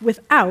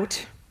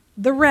 without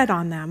the red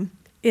on them,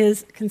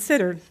 is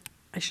considered,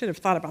 I should have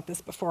thought about this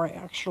before I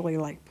actually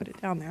put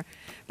it down there,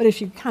 but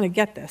if you kind of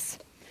get this,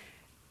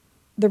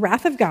 the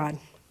wrath of God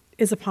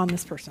is upon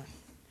this person.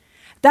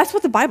 That's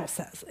what the Bible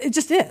says. It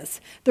just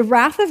is. The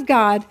wrath of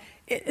God,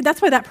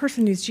 that's why that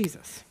person needs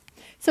Jesus.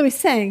 So he's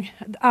saying,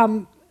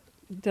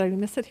 did I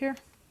miss it here?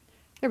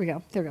 There we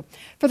go.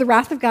 For the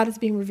wrath of God is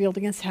being revealed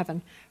against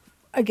heaven,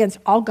 against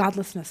all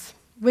godlessness,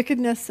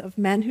 wickedness of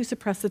men who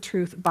suppress the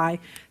truth by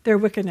their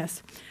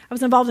wickedness. I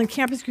was involved in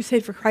Campus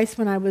Crusade for Christ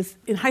when I was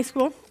in high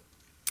school.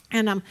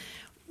 And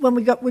when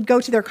we would go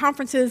to their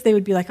conferences, they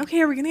would be like, okay,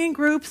 we're going to get in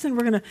groups, and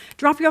we're going to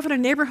drop you off in a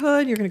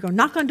neighborhood. You're going to go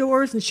knock on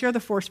doors and share the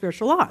 4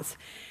 spiritual laws.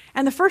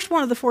 And the first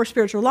one of the 4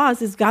 spiritual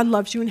laws is God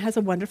loves you and has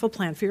a wonderful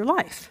plan for your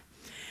life.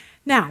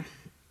 Now,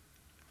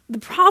 the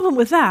problem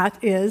with that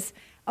is,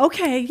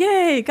 okay,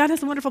 yay, God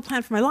has a wonderful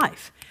plan for my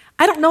life.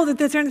 I don't know that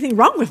there's anything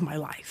wrong with my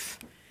life,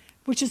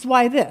 which is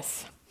why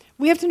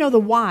we have to know the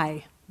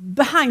why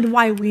behind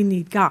why we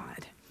need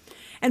God.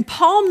 And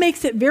Paul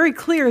makes it very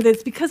clear that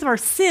it's because of our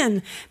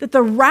sin that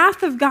the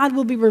wrath of God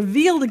will be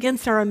revealed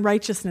against our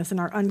unrighteousness and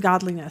our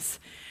ungodliness,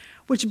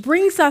 which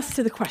brings us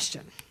to the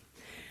question,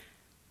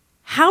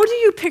 how do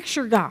you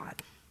picture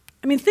God?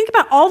 I mean, think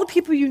about all the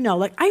people you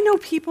know. I know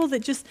people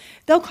that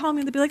they'll call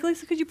me and they'll be like,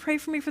 Lisa, could you pray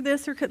for me for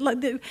this?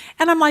 And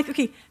I'm like,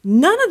 okay,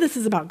 none of this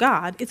is about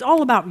God. It's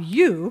all about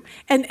you.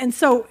 And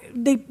so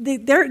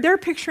they're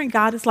picturing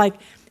God as like,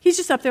 he's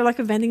just up there like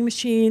a vending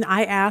machine.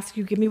 I ask,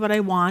 you give me what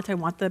I want. I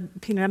want the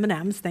peanut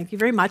M&Ms. Thank you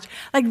very much.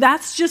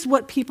 That's just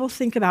what people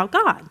think about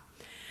God.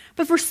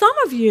 But for some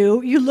of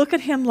you, you look at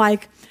him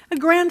like a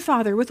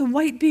grandfather with a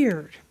white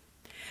beard.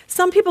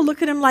 Some people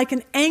look at him like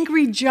an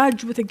angry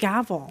judge with a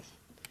gavel.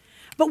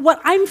 But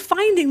what I'm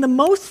finding the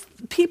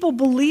most people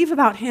believe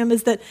about him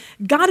is that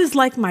God is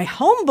like my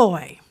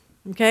homeboy,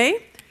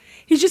 okay?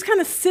 He's just kind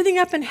of sitting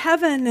up in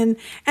heaven,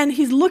 and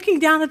he's looking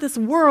down at this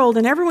world,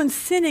 and everyone's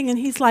sinning, and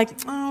he's like,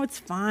 oh, it's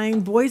fine.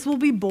 Boys will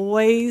be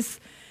boys.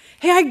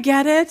 Hey, I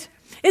get it.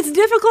 It's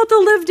difficult to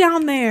live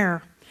down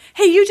there.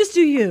 Hey, you just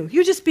do you.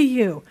 You just be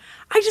you.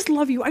 I just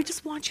love you. I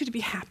just want you to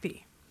be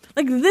happy.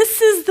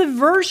 This is the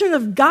version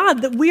of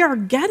God that we are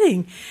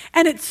getting.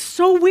 And it's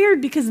so weird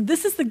because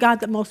this is the God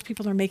that most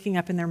people are making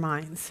up in their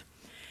minds.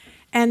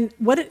 And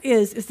what it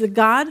is the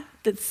God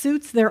that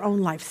suits their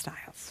own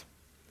lifestyles.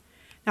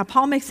 Now,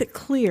 Paul makes it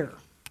clear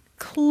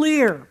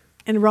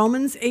in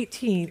Romans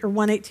 18, or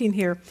 1:18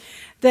 here,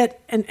 that,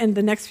 and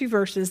the next few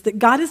verses, that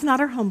God is not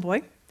our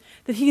homeboy,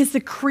 that he is the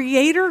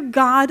creator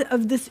God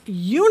of this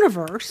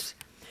universe.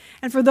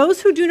 And for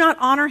those who do not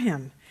honor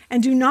him,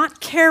 and do not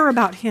care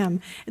about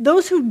him,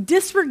 those who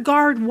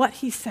disregard what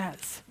he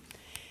says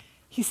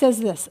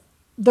this,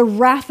 the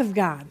wrath of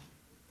God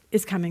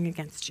is coming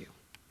against you.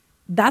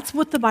 That's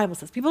what the Bible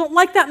says. People don't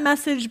like that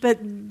message, but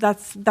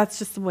that's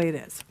just the way it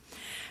is.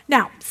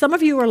 Now, some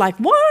of you are like,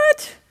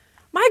 what?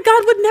 My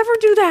God would never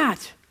do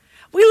that.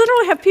 We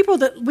literally have people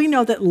that we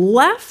know that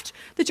left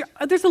the church.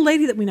 There's a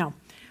lady that we know.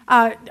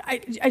 I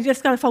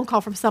just got a phone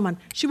call from someone.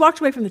 She walked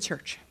away from the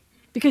church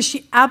because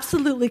she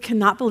absolutely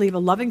cannot believe a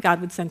loving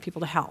God would send people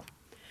to hell.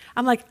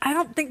 I'm like, I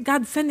don't think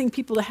God's sending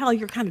people to hell.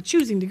 You're kind of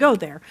choosing to go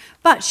there.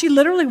 But she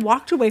literally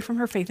walked away from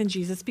her faith in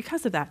Jesus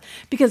because of that.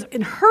 Because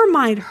in her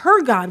mind,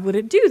 her God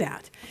wouldn't do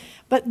that.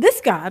 But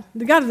this God,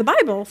 the God of the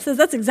Bible, says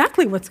that's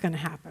exactly what's going to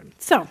happen.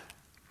 So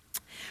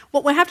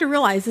what we have to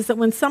realize is that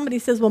when somebody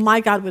says, well, my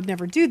God would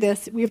never do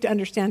this, we have to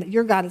understand that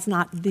your God is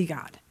not the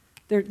God.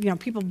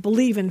 People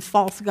believe in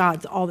false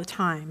gods all the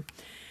time.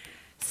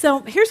 So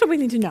here's what we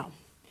need to know.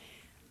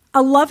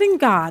 A loving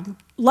God,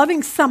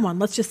 loving someone,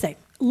 let's just say,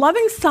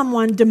 loving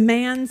someone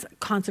demands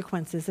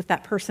consequences if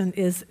that person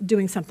is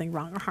doing something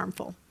wrong or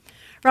harmful.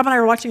 Rob and I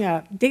were watching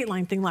a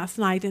Dateline thing last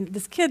night, and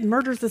this kid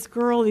murders this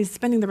girl, and he's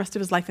spending the rest of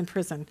his life in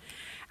prison.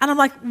 And I'm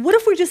like, what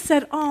if we just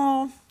said,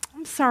 oh,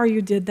 I'm sorry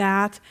you did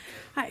that.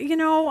 I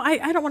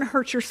don't want to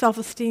hurt your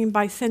self-esteem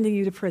by sending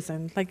you to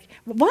prison. Like,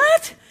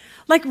 what?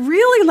 Like,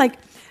 really? Like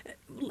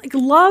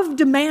love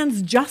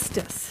demands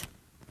justice.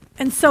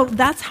 And so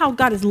that's how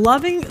God is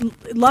loving.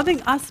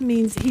 Loving us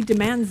means he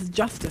demands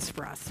justice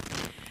for us.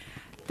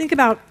 Think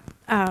about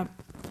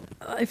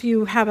if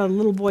you have a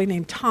little boy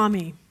named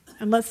Tommy,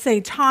 and let's say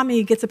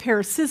Tommy gets a pair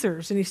of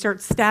scissors and he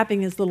starts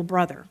stabbing his little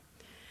brother.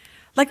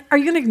 Like, are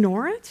you going to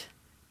ignore it?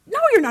 No,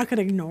 you're not going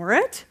to ignore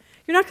it.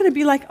 You're not going to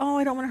be like, oh,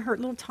 I don't want to hurt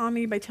little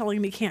Tommy by telling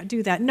him he can't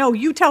do that. No,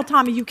 you tell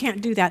Tommy you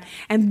can't do that.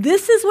 And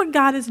this is what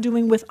God is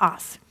doing with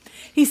us.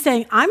 He's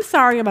saying, I'm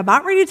sorry, I'm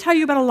about ready to tell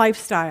you about a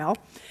lifestyle,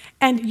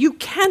 and you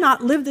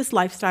cannot live this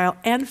lifestyle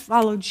and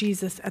follow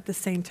Jesus at the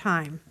same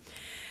time.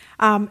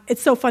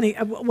 It's so funny.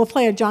 We'll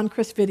play a John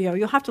Chris video.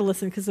 You'll have to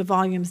listen because the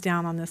volume's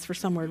down on this for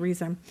some weird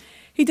reason.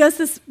 He does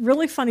this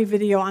really funny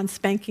video on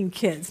spanking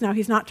kids. Now,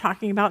 he's not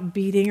talking about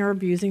beating or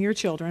abusing your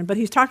children, but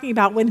he's talking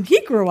about when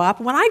he grew up,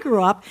 when I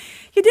grew up,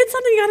 you did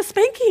something, you got a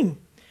spanking.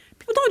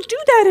 People don't do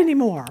that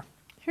anymore.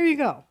 Here you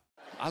go.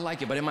 I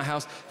like it, but in my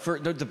house, for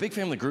the big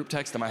family group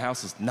text in my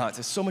house is nuts.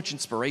 There's so much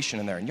inspiration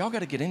in there, and y'all got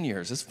to get in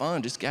yours. It's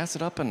fun. Just gas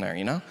it up in there,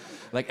 you know?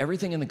 Like,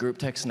 everything in the group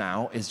text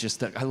now is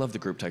just, I love the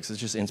group text. It's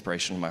just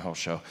inspiration in my whole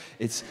show.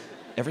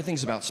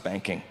 Everything's about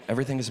spanking.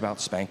 Everything is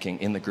about spanking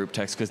in the group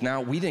text, because now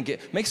we didn't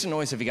get, makes a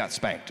noise if you got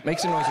spanked.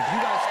 Makes a noise if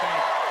you got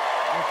spanked.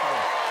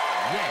 Okay.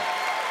 Yeah.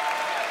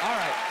 All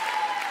right.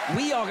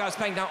 We all got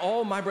spanked. Now,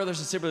 all my brothers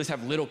and siblings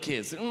have little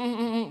kids.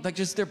 Like,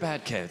 just, they're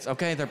bad kids,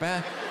 okay? They're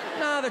bad.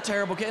 Nah, they're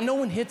terrible kids. No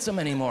one hits them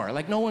anymore.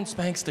 Like, no one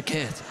spanks the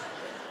kids.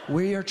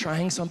 We are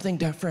trying something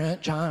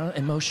different, John.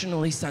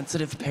 Emotionally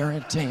sensitive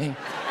parenting.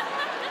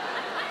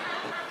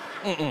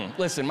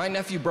 Listen, my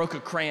nephew broke a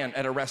crayon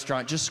at a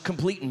restaurant, just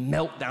complete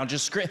meltdown,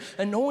 just scream.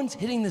 And no one's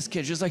hitting this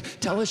kid, just like,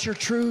 tell us your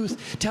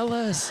truth. Tell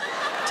us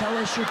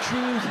your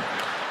truth.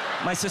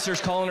 My sister's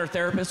calling her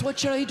therapist, what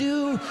should I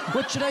do?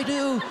 What should I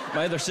do?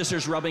 My other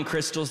sister's rubbing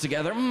crystals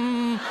together.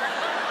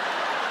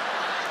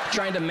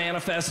 Trying to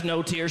manifest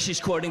no tears. She's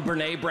quoting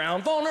Brene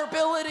Brown.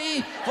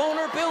 Vulnerability,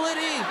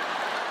 vulnerability.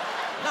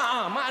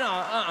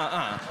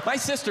 My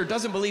sister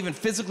doesn't believe in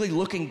physically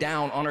looking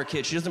down on her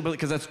kids. She doesn't believe,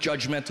 because that's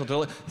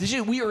judgmental.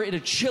 We are in a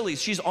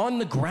Chili's. She's on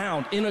the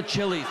ground in a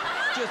Chili's.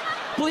 Just,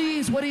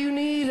 please, what do you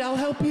need? I'll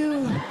help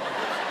you.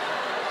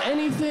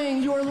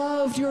 Anything. You are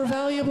loved. You are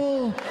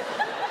valuable.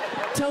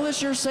 Tell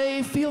us you're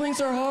safe.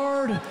 Feelings are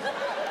hard.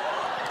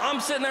 I'm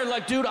sitting there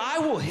like, dude, I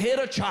will hit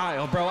a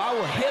child, bro. I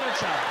will hit a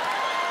child.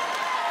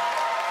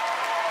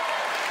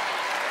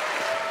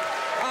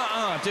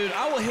 Dude,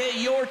 I will hit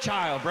your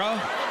child, bro.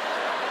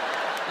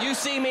 You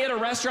see me at a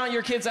restaurant,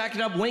 your kid's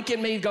acting up, wink at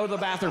me, go to the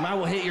bathroom, I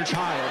will hit your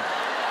child.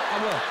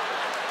 I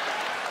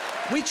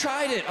will. We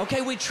tried it,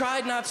 okay? We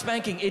tried not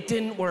spanking. It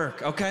didn't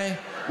work, okay?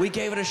 We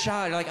gave it a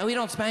shot. You're like, oh, we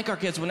don't spank our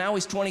kids. Well, now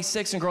he's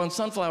 26 and growing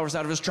sunflowers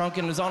out of his trunk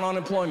and is on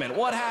unemployment.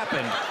 What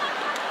happened?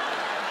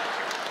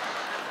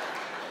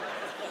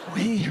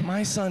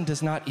 My son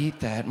does not eat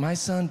that. My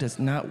son does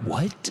not,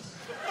 what?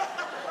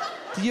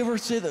 Did you ever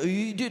say that?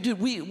 Dude,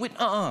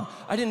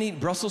 I didn't eat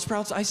Brussels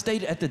sprouts. I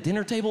stayed at the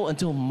dinner table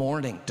until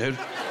morning, dude.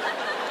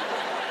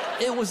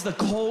 It was the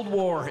Cold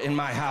War in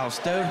my house,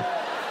 dude.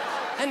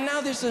 And now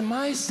there's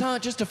my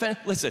son just defend.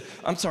 Listen,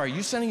 I'm sorry,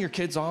 you sending your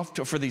kids off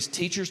for these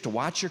teachers to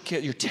watch your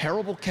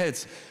terrible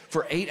kids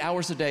for 8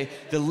 hours a day.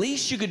 The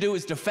least you could do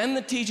is defend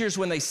the teachers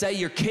when they say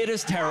your kid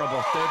is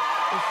terrible, dude.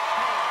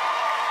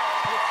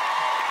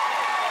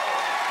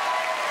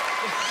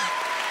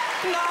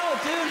 No,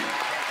 dude.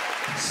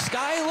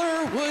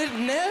 Skylar would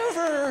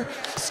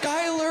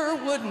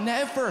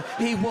never.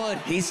 He would.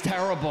 He's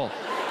terrible.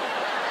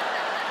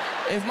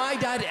 If my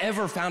dad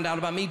ever found out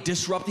about me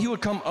disrupting, he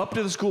would come up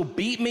to the school,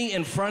 beat me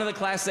in front of the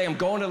class, say, I'm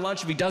going to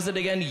lunch. If he does it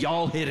again,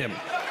 y'all hit him.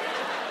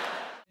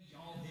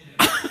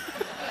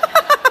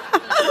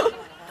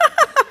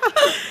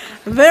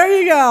 There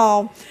you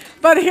go.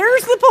 But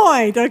here's the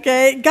point,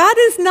 okay? God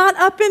is not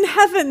up in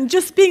heaven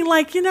just being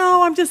like,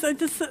 I'm just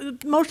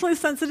emotionally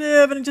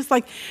sensitive and just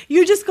like,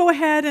 you just go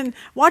ahead and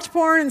watch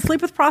porn and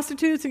sleep with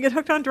prostitutes and get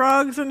hooked on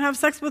drugs and have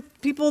sex with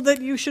people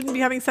that you shouldn't be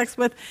having sex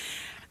with.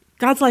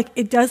 God's like,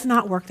 it does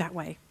not work that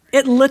way.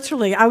 It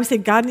literally, I would say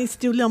God needs to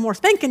do a little more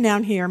spanking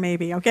down here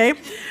maybe, okay?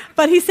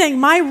 But he's saying,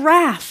 my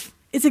wrath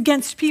is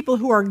against people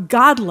who are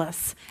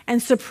godless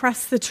and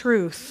suppress the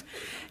truth.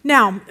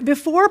 Now,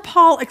 before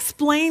Paul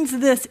explains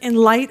this in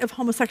light of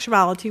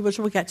homosexuality, which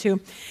we'll get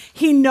to,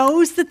 he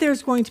knows that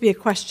there's going to be a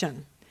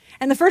question.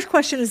 And the first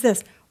question is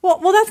this, well,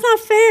 that's not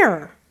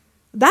fair.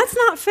 That's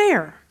not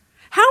fair.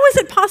 How is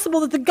it possible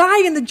that the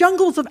guy in the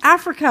jungles of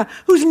Africa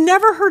who's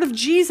never heard of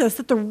Jesus,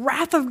 that the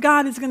wrath of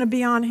God is going to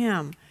be on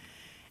him?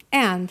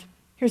 And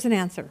here's an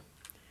answer.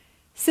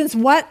 Since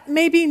what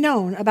may be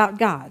known about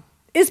God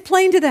is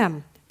plain to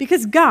them,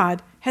 because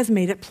God has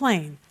made it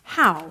plain.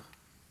 How?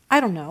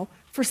 I don't know.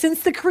 For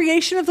since the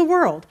creation of the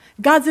world,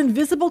 God's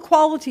invisible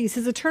qualities,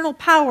 his eternal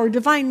power,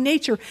 divine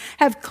nature,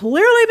 have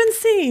clearly been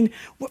seen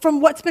from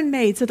what's been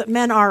made so that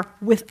men are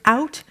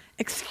without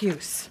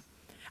excuse.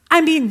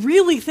 I mean,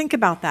 really think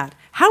about that.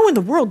 How in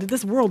the world did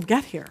this world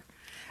get here?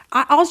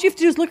 All you have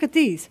to do is look at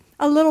these.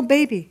 A little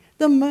baby,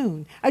 the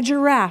moon, a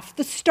giraffe,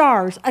 the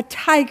stars, a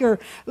tiger,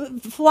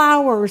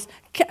 flowers,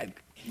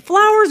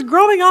 flowers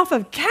growing off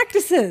of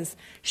cactuses,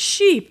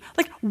 sheep.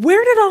 Like,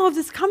 where did all of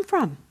this come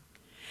from?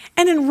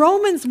 And in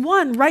Romans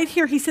 1, right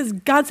here,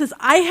 God says,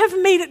 I have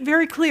made it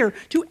very clear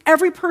to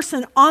every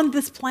person on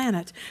this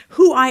planet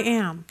who I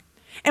am.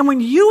 And when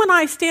you and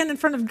I stand in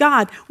front of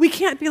God, we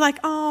can't be like,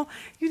 oh,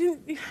 you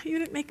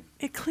didn't make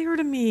it clear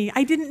to me.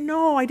 I didn't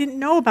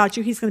know about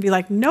you. He's going to be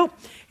like, nope,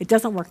 it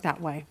doesn't work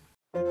that way.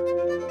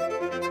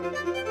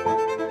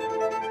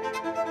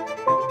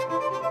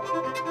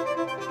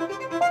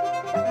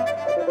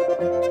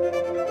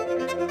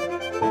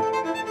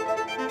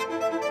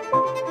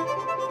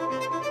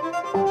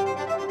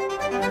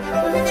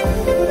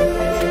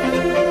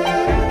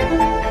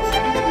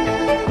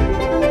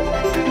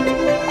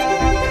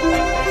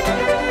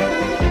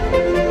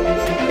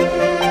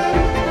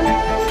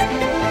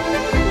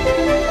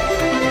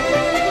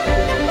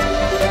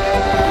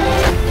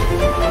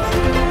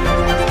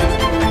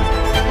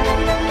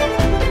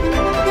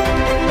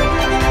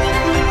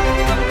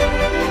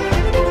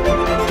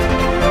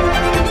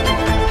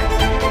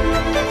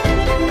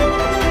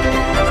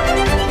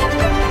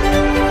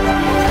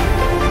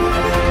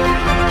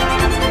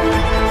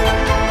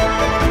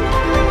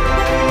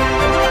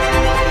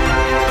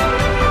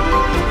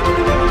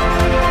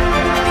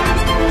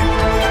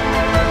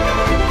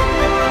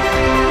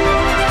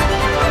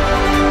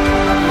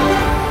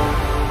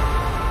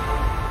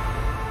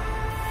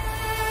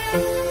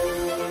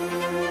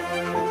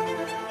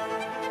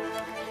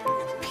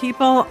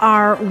 People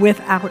are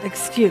without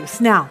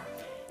excuse. Now,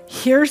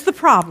 here's the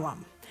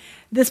problem.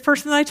 This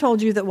person that I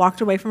told you that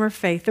walked away from her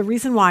faith, the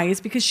reason why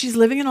is because she's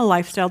living in a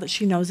lifestyle that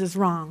she knows is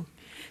wrong.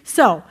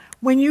 So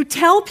when you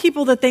tell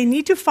people that they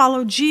need to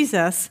follow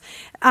Jesus,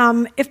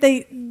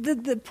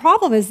 the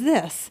problem is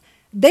this.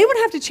 They would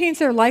have to change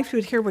their life to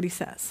adhere what he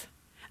says.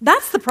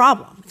 That's the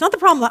problem. It's not the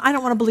problem that I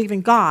don't want to believe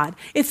in God.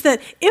 It's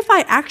that if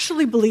I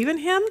actually believe in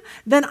him,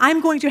 then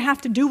I'm going to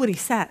have to do what he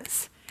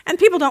says. And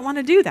people don't want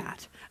to do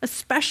that,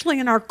 especially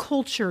in our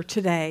culture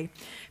today.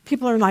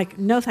 People are like,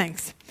 no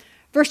thanks.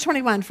 Verse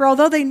 21, for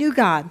although they knew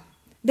God,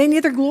 they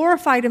neither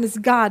glorified him as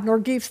God nor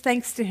gave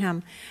thanks to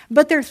him,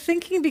 but their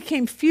thinking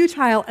became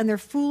futile and their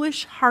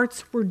foolish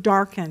hearts were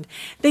darkened.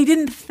 They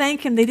didn't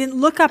thank him. They didn't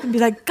look up and be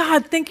like,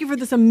 God, thank you for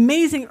this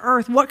amazing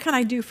earth. What can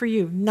I do for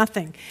you?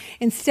 Nothing.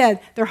 Instead,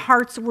 their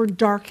hearts were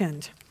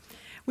darkened.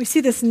 We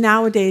see this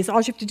nowadays. All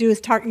you have to do is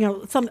talk,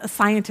 a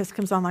scientist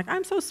comes on like,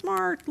 I'm so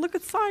smart. Look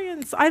at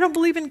science. I don't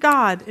believe in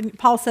God. And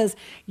Paul says,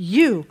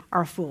 you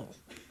are a fool.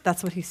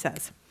 That's what he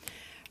says.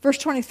 Verse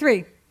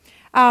 23.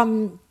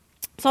 So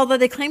although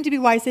they claimed to be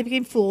wise, they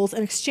became fools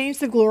and exchanged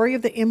the glory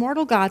of the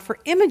immortal God for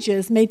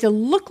images made to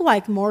look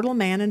like mortal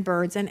man and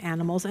birds and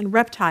animals and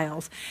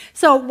reptiles.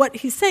 So what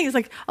he's saying is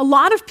like a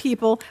lot of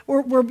people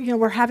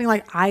were having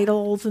like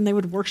idols, and they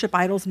would worship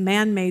idols,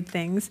 man-made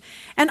things.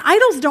 And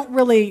idols don't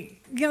really,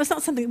 it's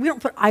not something, we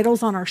don't put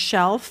idols on our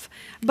shelf.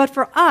 But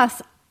for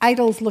us,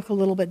 idols look a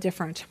little bit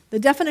different. The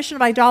definition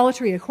of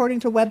idolatry, according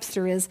to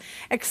Webster, is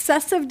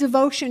excessive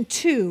devotion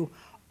to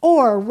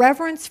or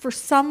reverence for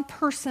some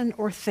person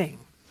or thing.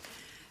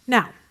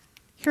 Now,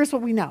 here's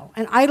what we know.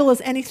 An idol is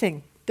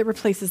anything that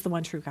replaces the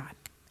one true God.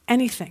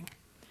 Anything.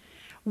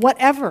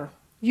 Whatever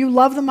you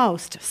love the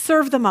most,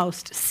 serve the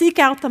most, seek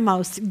out the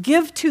most,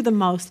 give to the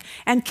most,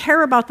 and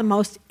care about the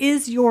most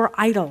is your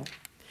idol.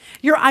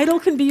 Your idol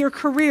can be your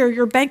career,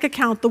 your bank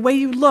account, the way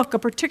you look, a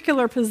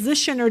particular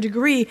position or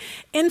degree,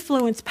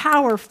 influence,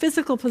 power,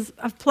 physical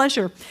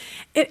pleasure.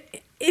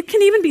 It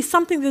can even be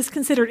something that is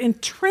considered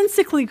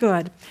intrinsically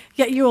good,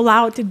 yet you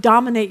allow it to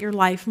dominate your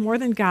life more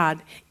than God.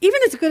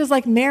 Even as good as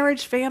like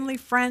marriage, family,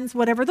 friends,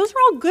 whatever, those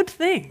are all good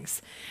things.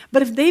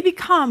 But if they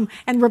become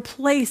and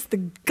replace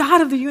the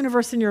God of the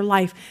universe in your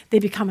life, they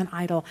become an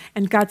idol.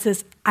 And God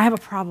says, I have a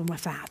problem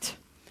with that.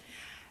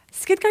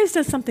 Skid Guys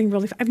does something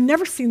really, I've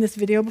never seen this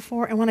video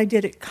before, and when I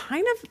did, it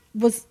kind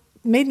of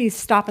made me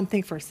stop and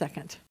think for a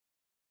second.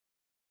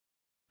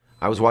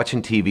 I was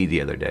watching TV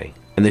the other day,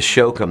 and this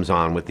show comes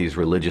on with these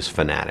religious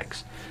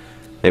fanatics.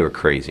 They were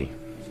crazy.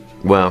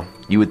 Well,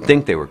 you would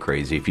think they were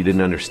crazy if you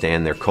didn't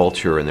understand their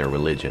culture and their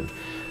religion.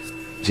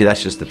 See,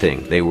 that's just the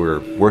thing. They were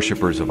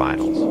worshipers of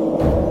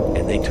idols,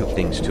 and they took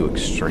things to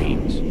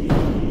extremes.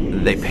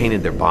 They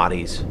painted their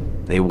bodies.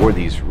 They wore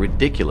these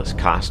ridiculous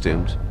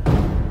costumes.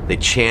 They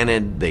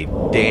chanted, they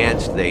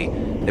danced, they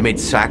made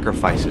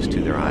sacrifices to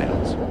their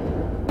idols.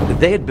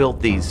 They had built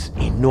these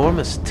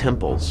enormous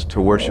temples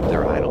to worship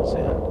their idols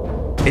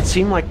in. It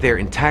seemed like their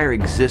entire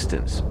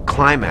existence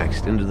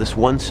climaxed into this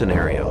one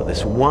scenario,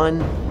 this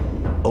one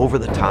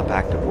over-the-top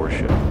act of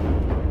worship.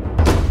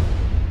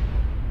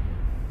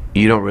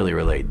 You don't really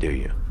relate, do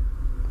you?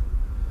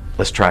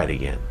 Let's try it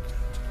again.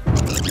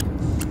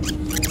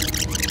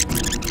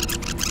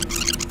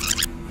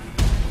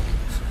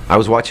 I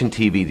was watching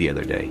TV the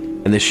other day,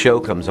 and this show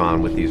comes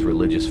on with these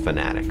religious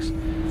fanatics.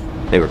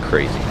 They were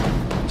crazy.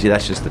 See,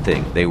 that's just the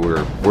thing. They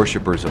were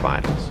worshipers of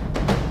idols,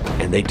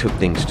 and they took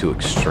things to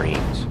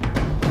extremes.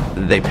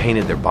 They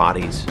painted their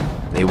bodies.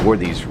 They wore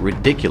these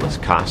ridiculous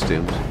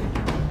costumes.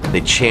 They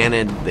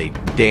chanted, they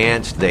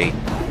danced, they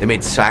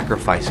made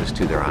sacrifices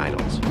to their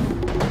idols.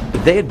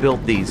 They had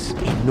built these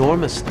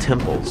enormous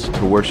temples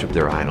to worship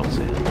their idols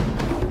in.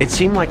 It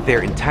seemed like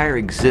their entire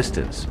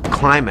existence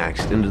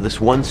climaxed into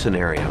this one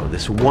scenario,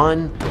 this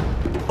one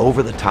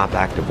over-the-top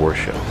act of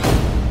worship.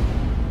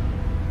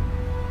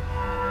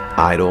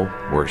 Idol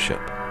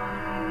worship.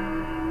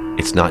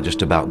 It's not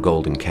just about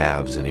golden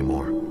calves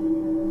anymore.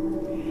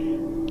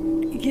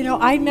 You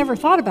know, I never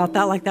thought about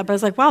that like that, but I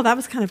was like, wow, that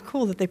was kind of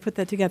cool that they put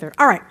that together.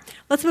 All right,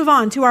 let's move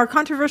on to our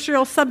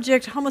controversial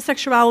subject,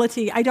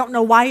 homosexuality. I don't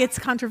know why it's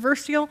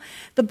controversial.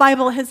 The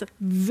Bible is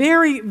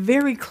very,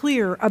 very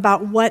clear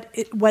about what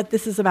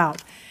this is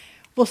about.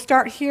 We'll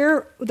start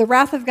here. The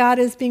wrath of God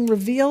is being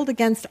revealed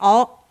against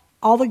all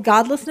the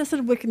godlessness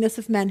and wickedness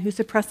of men who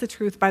suppress the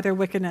truth by their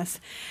wickedness.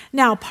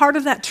 Now, part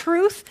of that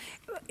truth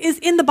is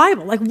in the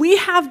Bible. Like, we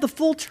have the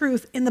full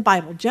truth in the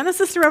Bible.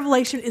 Genesis to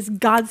Revelation is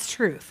God's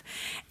truth.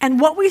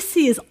 And what we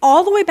see is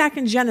all the way back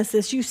in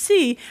Genesis, you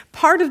see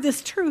part of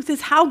this truth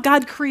is how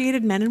God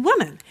created men and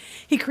women.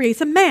 He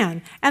creates a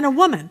man and a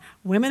woman.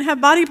 Women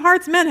have body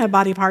parts, men have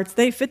body parts.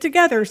 They fit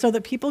together so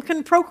that people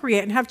can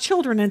procreate and have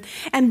children.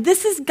 And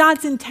this is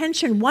God's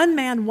intention, one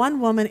man, one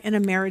woman in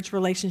a marriage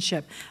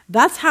relationship.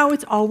 That's how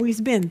it's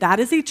always been. That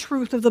is a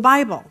truth of the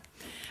Bible.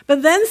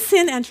 But then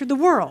sin entered the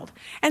world,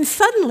 and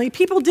suddenly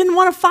people didn't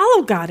want to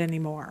follow God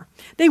anymore.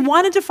 They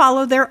wanted to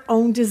follow their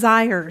own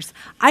desires.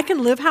 I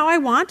can live how I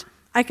want.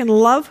 I can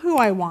love who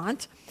I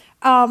want.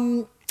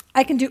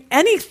 I can do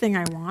anything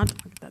I want.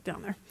 I'll get that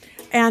down there.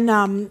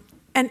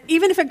 And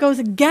even if it goes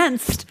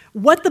against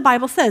what the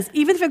Bible says,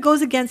 even if it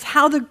goes against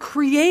how the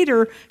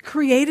Creator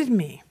created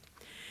me.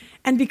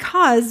 And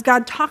because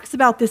God talks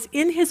about this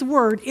in His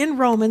Word, in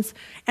Romans,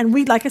 and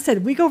we, like I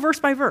said, we go verse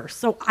by verse.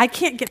 So I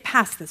can't get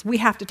past this. We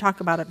have to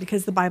talk about it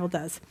because the Bible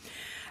does.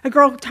 A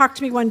girl talked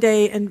to me one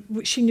day,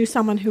 and she knew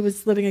someone who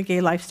was living a gay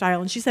lifestyle.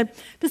 And she said,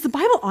 does the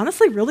Bible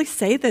honestly really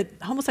say that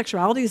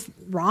homosexuality is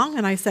wrong?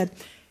 And I said,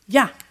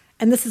 yeah.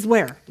 And this is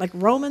where, like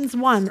Romans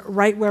 1,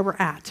 right where we're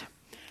at.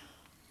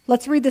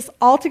 Let's read this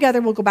all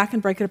together. We'll go back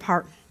and break it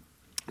apart.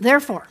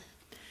 Therefore,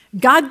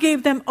 God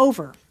gave them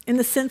over in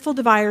the sinful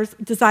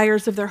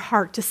desires of their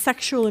heart to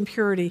sexual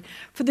impurity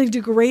for the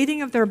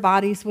degrading of their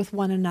bodies with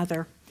one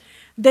another.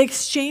 They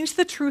exchanged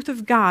the truth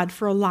of God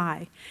for a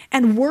lie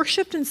and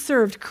worshipped and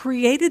served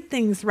created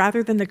things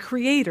rather than the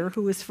Creator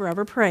who is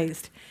forever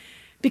praised.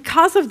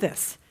 Because of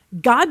this,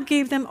 God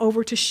gave them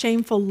over to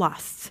shameful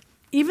lusts.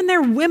 Even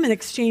their women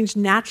exchanged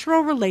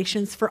natural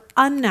relations for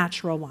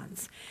unnatural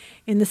ones.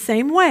 In the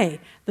same way,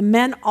 the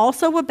men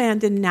also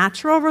abandoned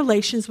natural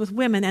relations with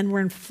women and were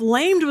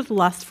inflamed with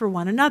lust for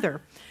one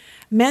another.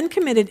 Men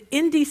committed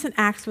indecent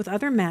acts with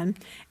other men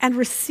and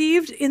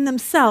received in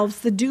themselves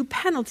the due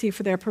penalty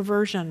for their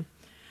perversion.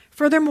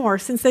 Furthermore,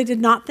 since they did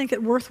not think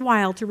it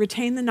worthwhile to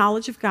retain the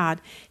knowledge of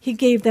God, He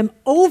gave them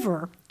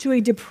over to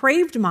a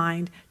depraved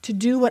mind to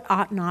do what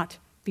ought not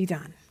be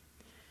done.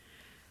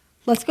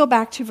 Let's go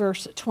back to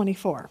verse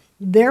 24.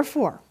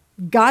 Therefore,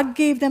 God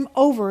gave them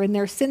over in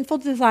their sinful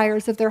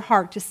desires of their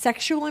heart to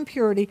sexual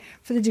impurity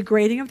for the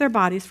degrading of their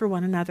bodies for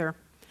one another.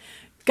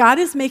 God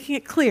is making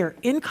it clear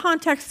in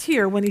context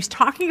here when He's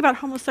talking about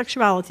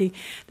homosexuality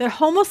that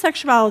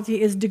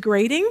homosexuality is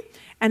degrading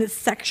and it's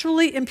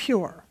sexually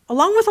impure,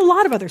 along with a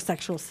lot of other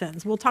sexual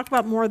sins. We'll talk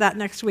about more of that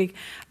next week.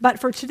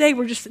 But for today,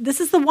 this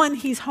is the one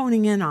He's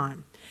honing in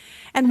on.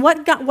 And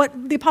what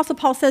the Apostle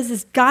Paul says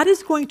is God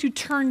is going to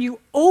turn you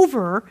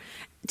over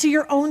to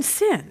your own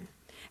sin.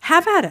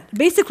 Have at it.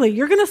 Basically,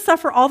 you're going to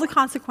suffer all the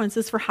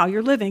consequences for how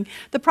you're living.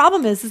 The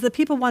problem is that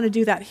people want to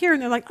do that here,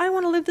 and they're like, I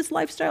want to live this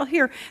lifestyle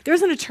here.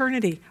 There's an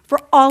eternity,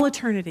 for all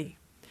eternity.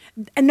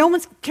 And no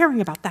one's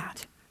caring about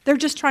that. They're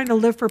just trying to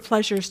live for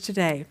pleasures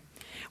today.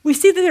 We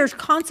see that there's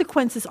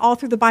consequences all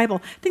through the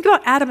Bible. Think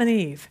about Adam and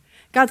Eve.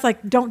 God's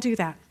like, don't do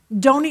that.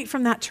 Don't eat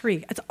from that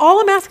tree. That's all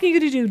I'm asking you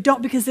to do.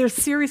 Don't, because there's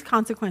serious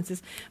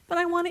consequences. But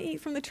I want to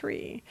eat from the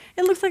tree.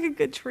 It looks like a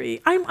good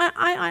tree.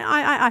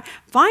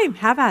 Fine,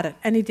 have at it.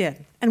 And he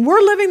did. And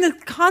we're living the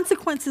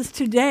consequences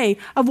today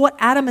of what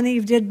Adam and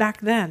Eve did back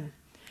then.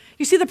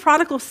 You see the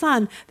prodigal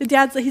son,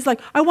 he's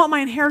like, I want my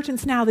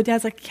inheritance now. The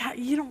dad's like, yeah,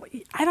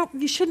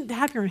 you shouldn't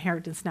have your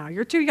inheritance now.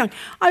 You're too young.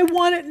 I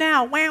want it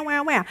now. Wah,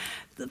 wah, wah.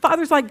 The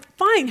father's like,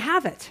 fine,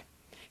 have it.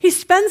 He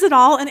spends it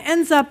all and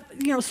ends up,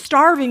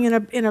 starving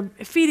in a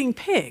feeding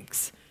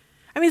pigs.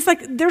 I mean, it's like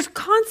there's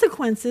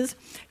consequences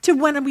to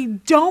when we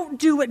don't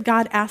do what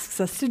God asks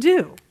us to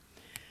do.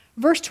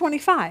 Verse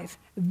 25,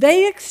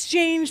 they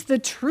exchanged the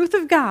truth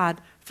of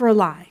God for a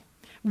lie.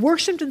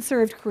 Worshipped and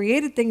served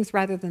created things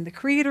rather than the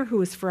Creator,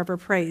 who is forever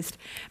praised.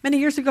 Many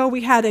years ago,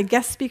 we had a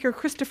guest speaker,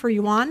 Christopher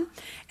Yuan,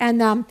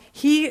 and I'm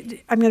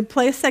going to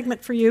play a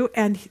segment for you,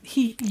 and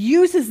he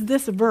uses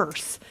this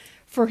verse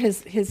for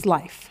his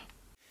life.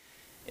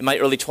 In my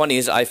early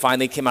 20s, I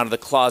finally came out of the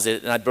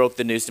closet, and I broke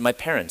the news to my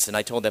parents, and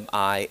I told them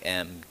I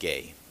am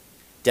gay.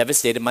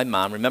 Devastated my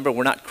mom. Remember,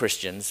 we're not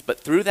Christians, but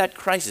through that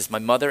crisis, my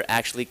mother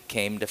actually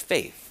came to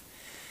faith.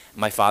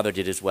 My father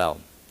did as well.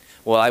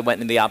 Well, I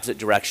went in the opposite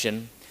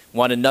direction.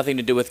 Wanted nothing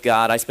to do with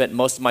God. I spent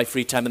most of my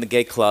free time in the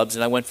gay clubs,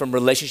 and I went from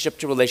relationship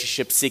to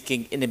relationship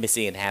seeking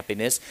intimacy and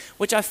happiness,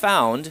 which I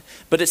found,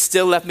 but it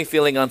still left me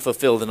feeling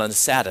unfulfilled and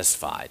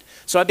unsatisfied.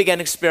 So I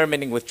began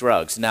experimenting with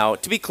drugs. Now,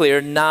 to be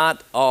clear,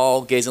 not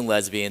all gays and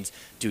lesbians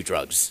do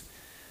drugs.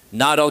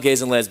 Not all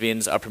gays and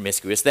lesbians are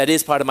promiscuous. That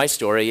is part of my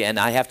story, and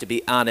I have to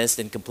be honest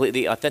and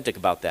completely authentic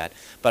about that.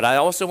 But I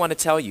also want to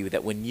tell you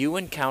that when you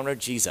encounter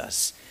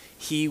Jesus,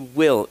 he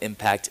will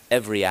impact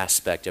every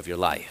aspect of your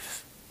life.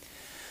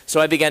 So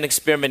I began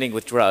experimenting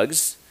with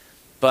drugs,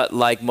 but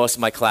like most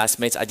of my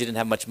classmates, I didn't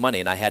have much money,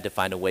 and I had to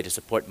find a way to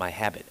support my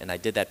habit. And I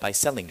did that by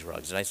selling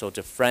drugs, and I sold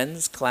to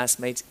friends,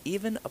 classmates,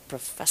 even a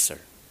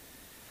professor.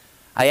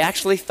 I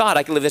actually thought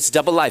I could live this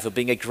double life of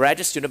being a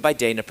graduate student by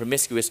day and a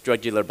promiscuous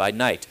drug dealer by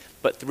night.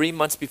 But 3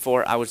 months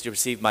before I was to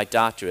receive my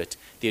doctorate,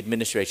 the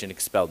administration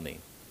expelled me.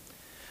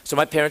 So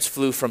my parents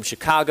flew from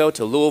Chicago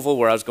to Louisville,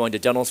 where I was going to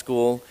dental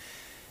school.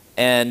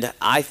 And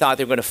I thought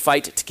they were going to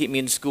fight to keep me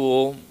in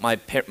school. My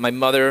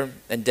mother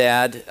and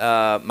dad,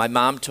 my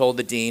mom told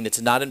the dean, it's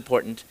not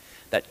important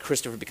that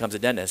Christopher becomes a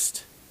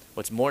dentist.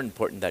 What's more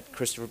important that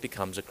Christopher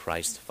becomes a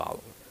Christ follower.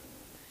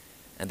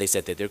 And they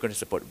said that they're going to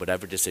support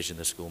whatever decision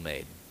the school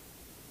made.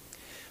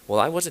 Well,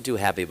 I wasn't too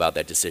happy about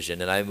that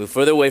decision, and I moved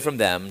further away from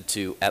them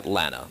to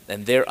Atlanta.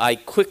 And there I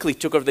quickly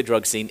took over the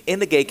drug scene in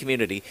the gay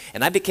community,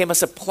 and I became a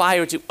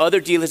supplier to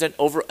other dealers in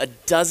over a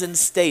dozen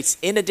states.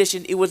 In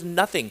addition, it was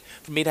nothing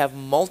for me to have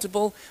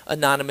multiple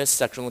anonymous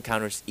sexual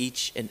encounters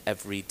each and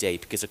every day,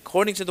 because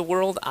according to the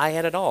world, I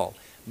had it all: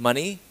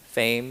 money,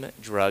 fame,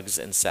 drugs,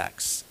 and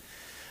sex.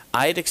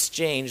 I had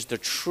exchanged the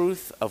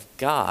truth of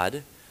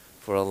God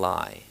for a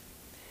lie.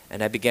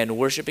 And I began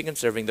worshiping and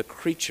serving the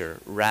creature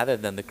rather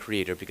than the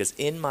Creator, because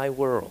in my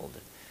world,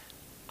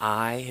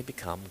 I had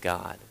become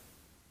God.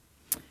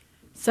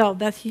 So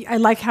I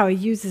like how he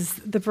uses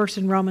the verse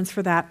in Romans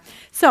for that.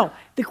 So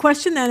the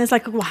question then is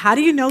like, well, how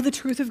do you know the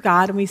truth of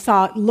God? And we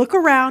look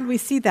around, we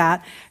see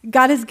that.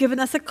 God has given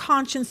us a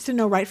conscience to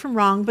know right from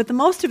wrong, but the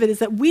most of it is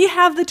that we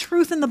have the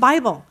truth in the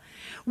Bible.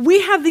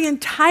 We have the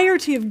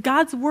entirety of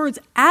God's words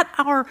at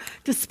our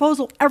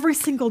disposal every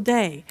single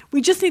day. We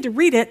just need to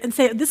read it and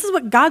say, this is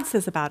what God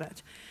says about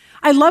it.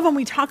 I love when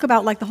we talk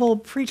about like the whole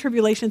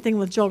pre-tribulation thing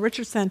with Joel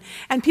Richardson,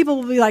 and people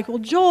will be like, well,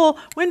 Joel,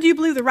 when do you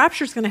believe the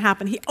rapture is going to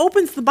happen? He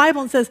opens the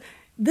Bible and says,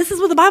 this is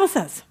what the Bible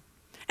says.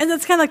 And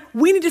it's kind of like,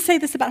 we need to say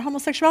this about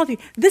homosexuality.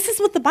 This is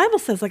what the Bible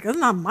says. Like, that's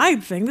not my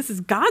thing. This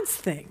is God's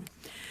thing.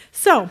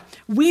 So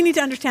we need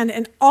to understand,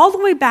 and all the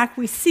way back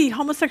we see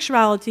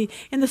homosexuality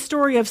in the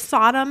story of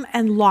Sodom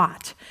and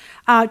Lot.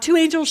 2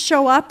 angels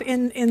show up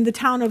in the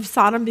town of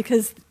Sodom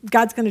because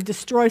God's going to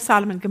destroy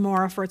Sodom and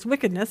Gomorrah for its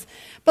wickedness.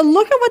 But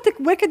look at what the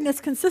wickedness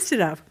consisted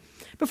of.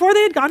 Before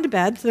they had gone to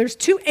bed, so there's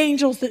 2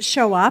 angels that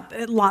show up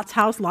at Lot's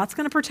house. Lot's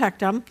going to protect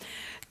them.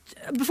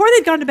 Before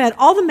they'd gone to bed,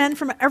 all the men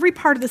from every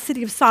part of the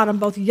city of Sodom,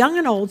 both young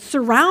and old,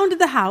 surrounded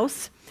the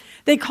house.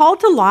 They called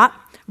to Lot,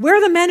 where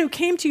are the men who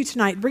came to you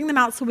tonight? Bring them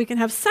out so we can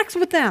have sex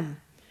with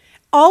them.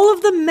 All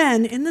of the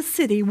men in the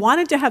city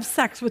wanted to have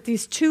sex with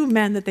these 2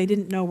 men that they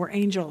didn't know were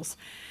angels.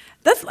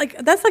 That's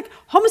like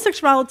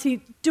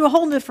homosexuality to a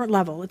whole different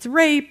level. It's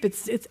rape.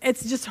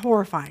 It's just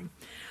horrifying.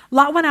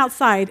 Lot went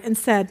outside and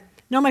said,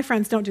 no, my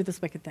friends, don't do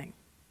this wicked thing.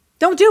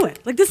 Don't do it.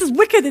 Like, this is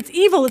wicked. It's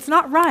evil. It's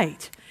not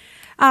right.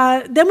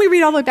 Then we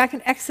read all the way back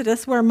in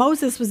Exodus where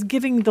Moses was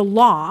giving the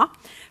law.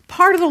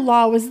 Part of the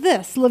law was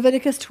this,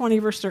 Leviticus 20,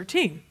 verse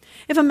 13.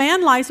 If a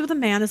man lies with a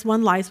man as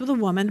one lies with a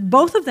woman,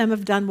 both of them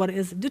have done what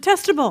is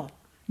detestable.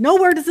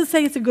 Nowhere does it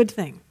say it's a good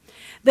thing.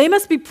 They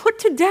must be put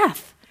to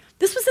death.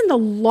 This was in the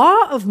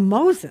law of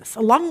Moses,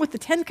 along with the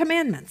 10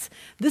 Commandments.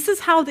 This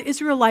is how the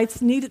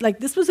Israelites needed,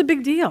 this was a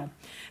big deal.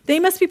 They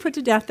must be put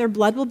to death. Their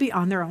blood will be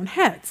on their own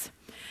heads.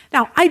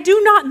 Now, I do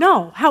not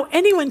know how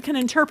anyone can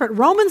interpret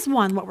Romans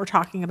 1, what we're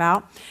talking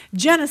about,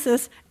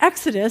 Genesis,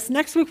 Exodus.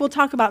 Next week we'll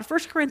talk about 1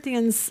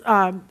 Corinthians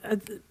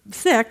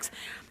 6,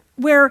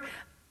 where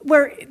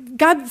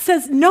God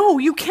says, no,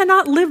 you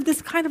cannot live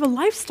this kind of a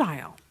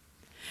lifestyle.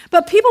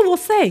 But people will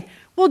say,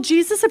 well,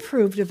 Jesus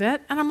approved of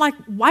it. And I'm like,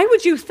 why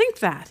would you think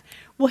that?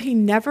 Well, he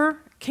never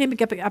came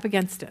up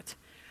against it.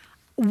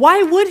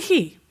 Why would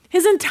he?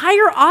 His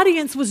entire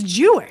audience was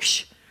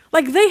Jewish.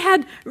 Like they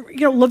had,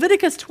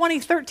 Leviticus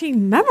 20:13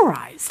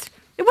 memorized.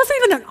 It wasn't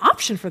even an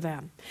option for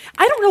them.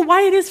 I don't know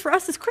why it is for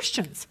us as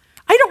Christians.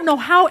 I don't know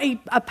how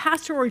a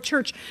pastor or a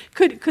church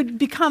could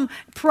become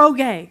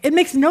pro-gay. It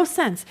makes no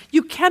sense.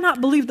 You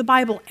cannot believe the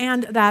Bible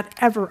and that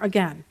ever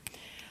again.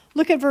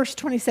 Look at verse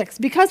 26.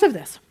 Because of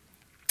this,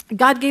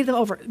 God gave them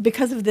over.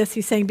 Because of this,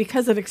 he's saying,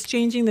 because of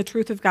exchanging the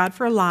truth of God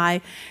for a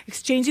lie,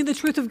 exchanging the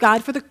truth of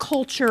God for the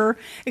culture,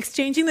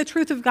 exchanging the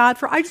truth of God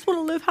for, I just want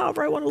to live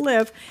however I want to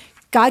live,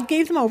 God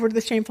gave them over to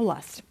the shameful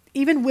lust.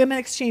 Even women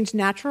exchange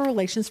natural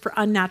relations for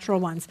unnatural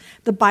ones.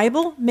 The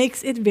Bible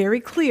makes it very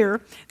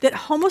clear that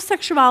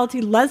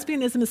homosexuality,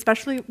 lesbianism,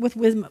 especially with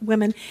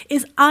women,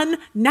 is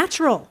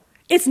unnatural.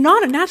 It's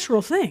not a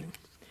natural thing.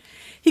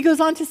 He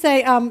goes on to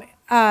say,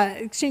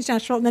 exchange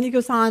natural, and then he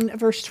goes on,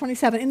 verse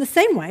 27, in the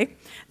same way,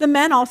 the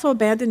men also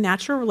abandoned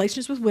natural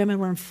relations with women,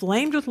 were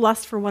inflamed with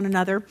lust for one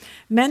another.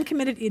 Men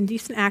committed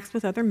indecent acts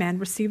with other men,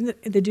 receiving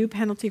the due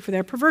penalty for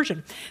their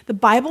perversion. The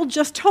Bible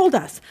just told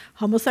us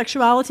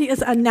homosexuality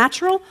is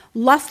unnatural,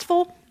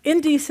 lustful,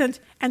 indecent,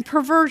 and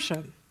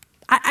perversion.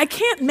 I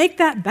can't make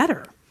that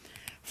better.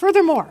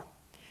 Furthermore,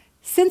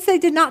 since they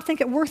did not think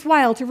it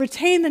worthwhile to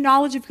retain the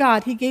knowledge of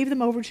God, he gave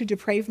them over to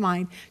depraved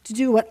mind to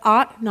do what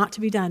ought not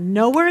to be done.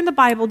 Nowhere in the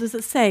Bible does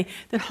it say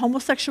that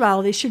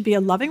homosexuality should be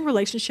a loving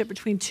relationship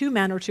between two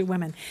men or two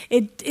women.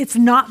 It's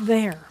not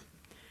there.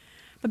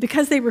 But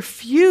because they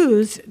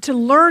refused to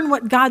learn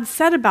what God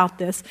said about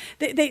this,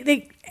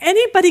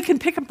 anybody can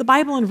pick up the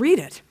Bible and read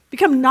it,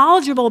 become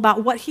knowledgeable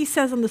about what he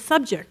says on the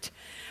subject.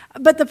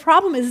 But the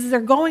problem is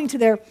they're going to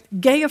their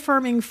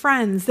gay-affirming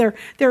friends, their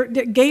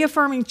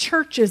gay-affirming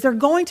churches. They're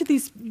going to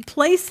these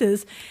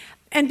places,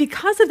 and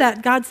because of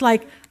that, God's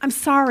like, I'm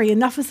sorry,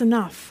 enough is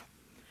enough.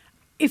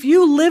 If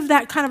you live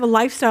that kind of a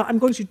lifestyle, I'm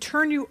going to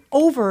turn you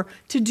over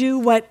to do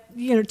what,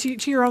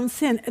 to your own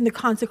sin and the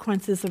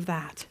consequences of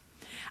that.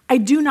 I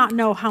do not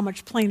know how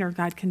much plainer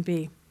God can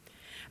be.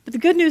 But the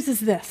good news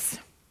is this.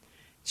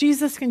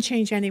 Jesus can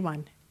change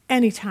anyone,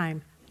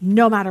 anytime,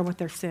 no matter what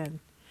their sin.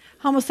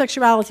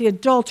 Homosexuality,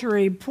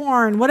 adultery,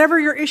 porn, whatever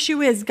your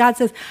issue is, God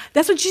says,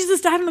 that's what Jesus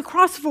died on the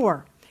cross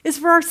for. It's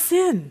for our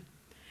sin.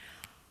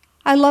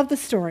 I love the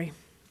story.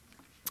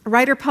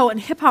 Writer, poet, and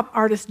hip-hop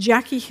artist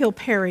Jackie Hill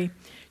Perry,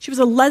 she was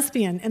a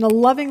lesbian in a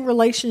loving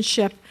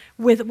relationship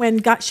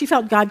when she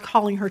felt God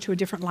calling her to a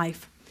different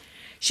life.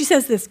 She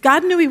says this,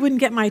 God knew he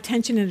wouldn't get my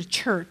attention in a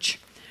church.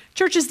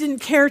 Churches didn't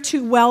care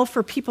too well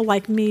for people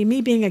like me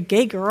being a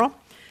gay girl.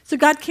 So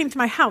God came to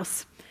my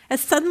house. As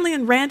suddenly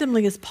and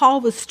randomly as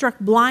Paul was struck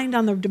blind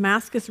on the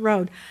Damascus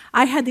road,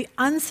 I had the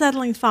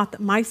unsettling thought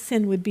that my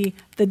sin would be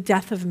the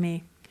death of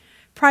me.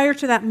 Prior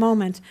to that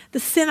moment, the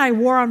sin I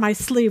wore on my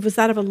sleeve was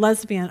that of a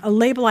lesbian, a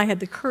label I had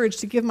the courage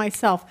to give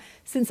myself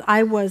since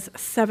I was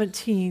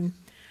 17.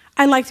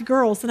 I liked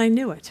girls and I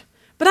knew it.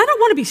 But I don't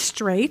want to be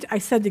straight, I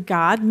said to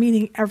God,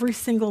 meaning every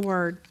single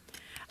word.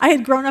 I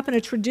had grown up in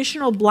a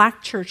traditional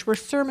black church where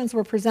sermons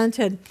were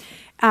presented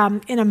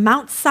in a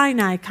Mount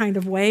Sinai kind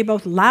of way,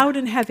 both loud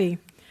and heavy.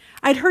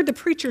 I'd heard the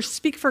preacher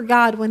speak for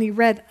God when he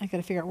read, I got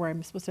to figure out where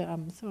I'm supposed to,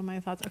 some of my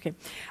thoughts, okay.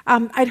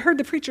 I'd heard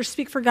the preacher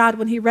speak for God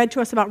when he read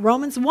to us about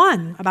Romans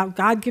 1, about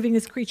God giving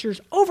his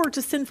creatures over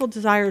to sinful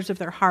desires of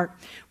their heart,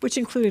 which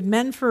included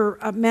men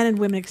and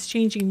women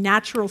exchanging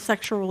natural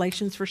sexual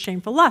relations for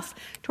shameful lust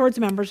towards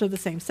members of the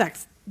same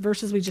sex,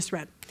 verses we just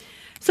read.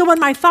 So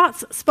when my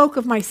thoughts spoke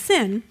of my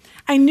sin,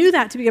 I knew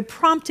that to be a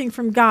prompting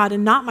from God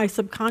and not my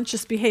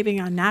subconscious behaving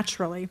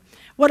unnaturally.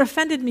 What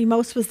offended me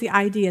most was the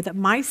idea that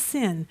my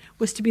sin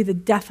was to be the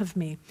death of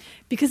me.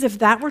 Because if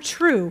that were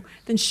true,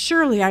 then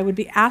surely I would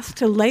be asked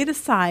to lay it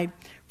aside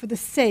for the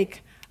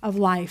sake of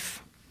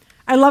life.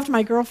 I loved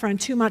my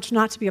girlfriend too much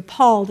not to be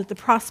appalled at the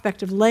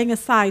prospect of laying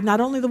aside not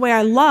only the way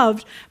I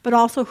loved, but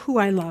also who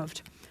I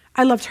loved.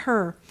 I loved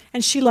her,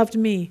 and she loved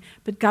me,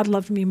 but God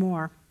loved me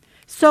more.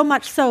 So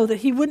much so that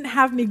he wouldn't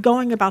have me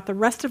going about the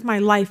rest of my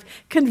life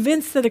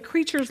convinced that a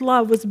creature's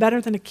love was better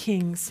than a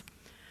king's.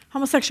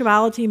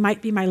 Homosexuality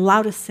might be my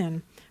loudest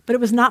sin, but it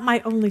was not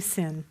my only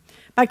sin.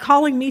 By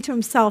calling me to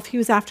himself, he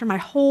was after my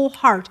whole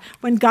heart.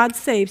 When God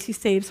saves, he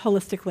saves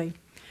holistically.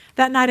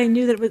 That night I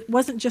knew that it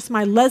wasn't just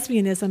my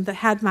lesbianism that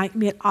had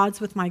me at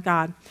odds with my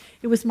God.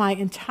 It was my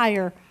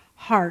entire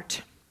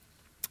heart.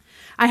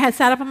 I had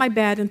sat up on my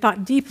bed and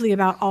thought deeply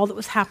about all that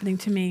was happening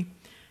to me.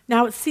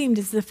 Now it seemed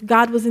as if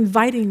God was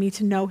inviting me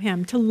to know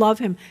him, to love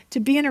him, to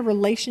be in a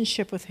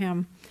relationship with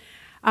him.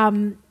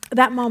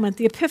 That moment,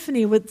 the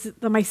epiphany was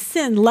that my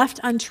sin left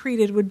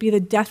untreated would be the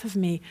death of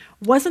me.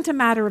 Wasn't a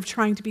matter of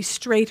trying to be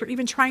straight or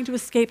even trying to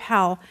escape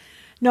hell.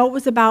 No, it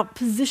was about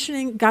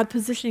God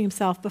positioning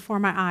himself before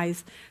my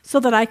eyes so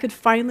that I could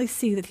finally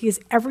see that he is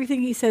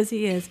everything he says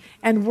he is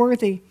and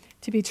worthy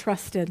to be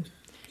trusted.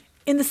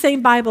 In the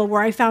same Bible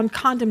where I found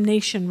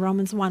condemnation,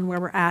 Romans 1, where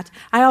we're at,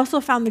 I also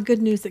found the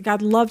good news that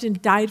God loved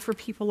and died for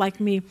people like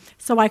me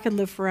so I could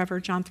live forever,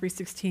 John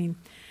 3:16.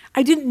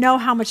 I didn't know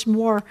much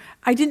more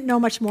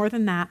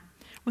than that.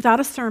 Without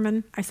a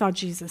sermon, I saw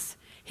Jesus.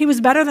 He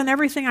was better than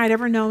everything I'd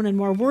ever known and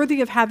more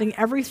worthy of having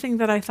everything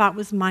that I thought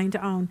was mine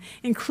to own,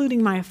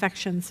 including my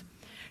affections.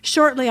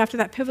 Shortly after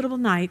that pivotal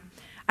night,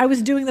 I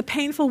was doing the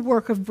painful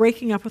work of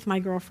breaking up with my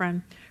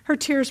girlfriend. Her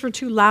tears were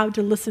too loud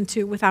to listen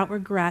to without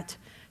regret.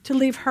 To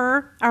leave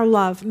her, our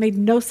love, made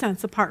no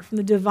sense apart from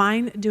the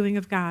divine doing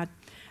of God.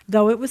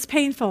 Though it was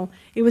painful,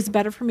 it was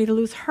better for me to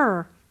lose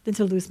her than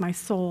to lose my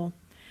soul.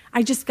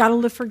 I just got to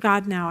live for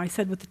God now, I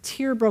said with a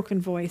tear-broken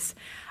voice.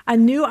 A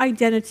new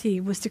identity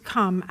was to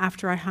come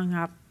after I hung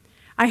up.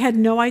 I had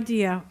no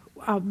idea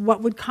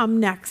what would come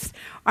next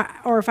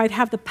or if I'd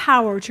have the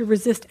power to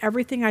resist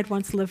everything I'd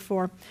once lived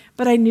for.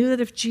 But I knew that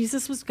if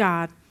Jesus was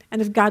God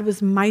and if God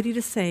was mighty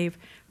to save,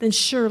 then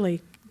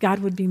surely God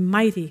would be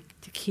mighty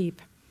to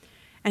keep.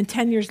 And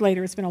 10 years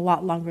later, it's been a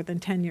lot longer than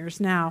 10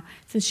 years now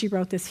since she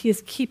wrote this, he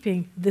is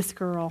keeping this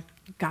girl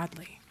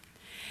godly.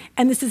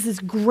 And this is this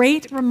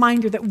great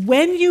reminder that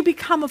when you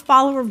become a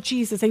follower of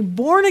Jesus, a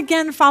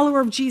born-again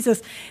follower of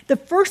Jesus, the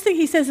first thing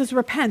he says is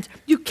repent.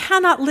 You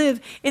cannot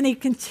live in a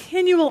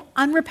continual,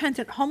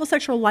 unrepentant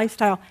homosexual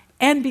lifestyle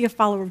and be a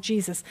follower of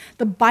Jesus.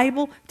 The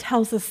Bible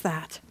tells us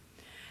that.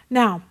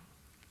 Now,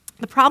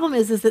 the problem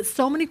is that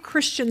so many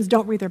Christians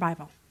don't read their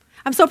Bible.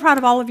 I'm so proud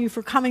of all of you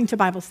for coming to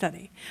Bible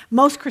study.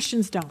 Most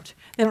Christians don't.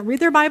 They don't read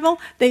their Bible.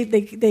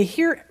 They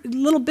hear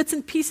little bits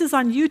and pieces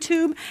on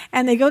YouTube,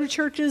 and they go to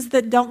churches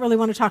that don't really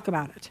want to talk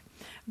about it.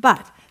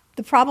 But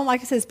the problem,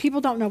 like I said, is people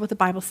don't know what the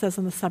Bible says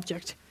on the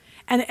subject.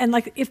 And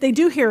like if they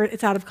do hear it,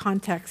 it's out of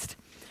context.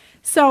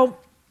 So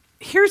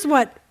here's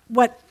what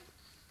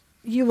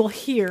you will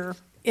hear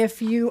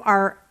if you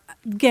are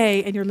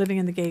gay and you're living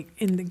in the gay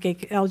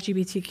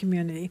LGBT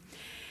community.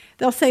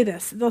 They'll say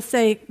this. They'll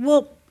say,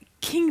 well,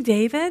 King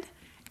David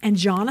and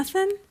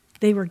Jonathan,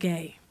 they were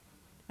gay.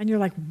 And you're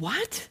like,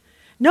 what?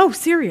 No,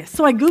 serious.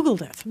 So I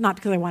Googled it. Not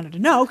because I wanted to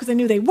know, because I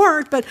knew they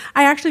weren't, but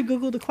I actually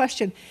Googled the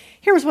question.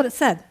 Here was what it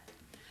said.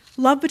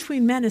 Love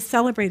between men is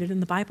celebrated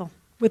in the Bible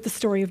with the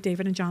story of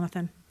David and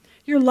Jonathan.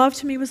 Your love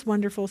to me was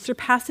wonderful,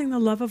 surpassing the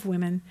love of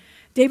women.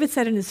 David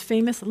said in his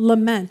famous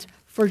lament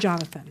for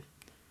Jonathan,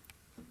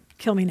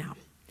 kill me now.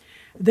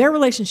 Their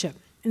relationship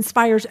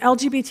inspires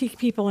LGBT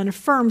people and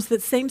affirms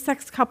that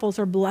same-sex couples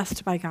are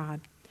blessed by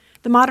God.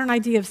 The modern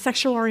idea of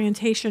sexual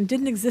orientation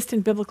didn't exist in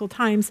biblical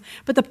times,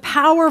 but the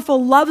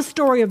powerful love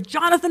story of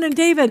Jonathan and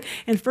David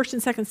in 1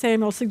 and 2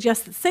 Samuel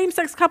suggests that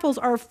same-sex couples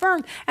are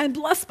affirmed and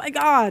blessed by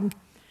God.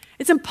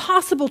 It's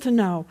impossible to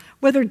know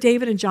whether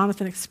David and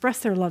Jonathan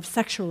expressed their love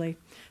sexually.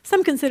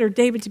 Some consider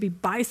David to be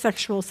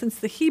bisexual, since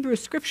the Hebrew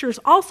scriptures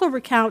also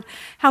recount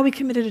how he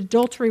committed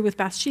adultery with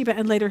Bathsheba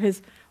and later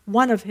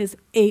one of his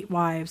 8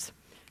 wives.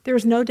 There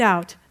is no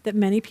doubt that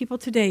many people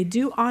today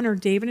do honor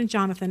David and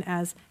Jonathan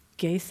as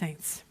gay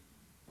saints.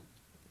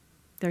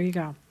 There you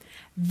go.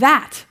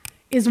 That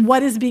is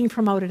what is being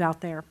promoted out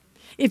there.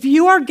 If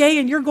you are gay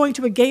and you're going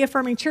to a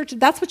gay-affirming church,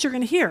 that's what you're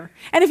going to hear.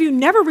 And if you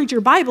never read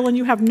your Bible and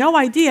you have no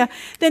idea,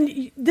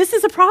 then this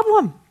is a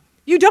problem.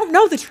 You don't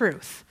know the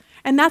truth.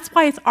 And that's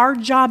why it's our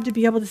job to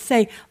be able to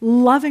say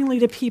lovingly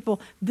to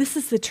people, this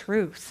is the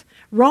truth.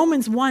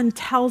 Romans 1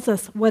 tells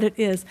us what it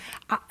is.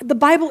 The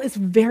Bible is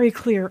very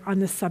clear on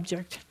this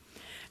subject.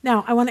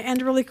 Now, I want to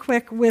end really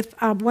quick with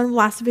one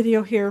last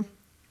video here.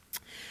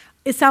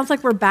 It sounds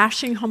like we're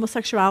bashing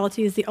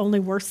homosexuality as the only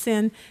worst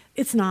sin.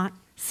 It's not.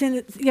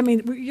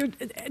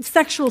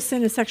 Sexual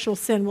sin is sexual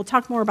sin. We'll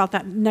talk more about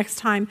that next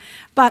time.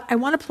 But I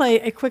want to play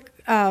a quick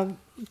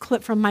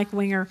clip from Mike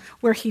Winger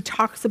where he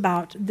talks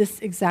about this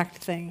exact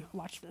thing.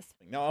 Watch this.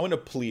 Now, I want to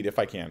plead, if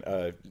I can.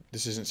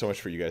 This isn't so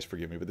much for you guys,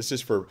 forgive me, but this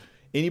is for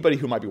anybody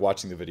who might be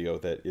watching the video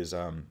that is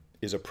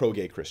a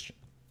pro-gay Christian.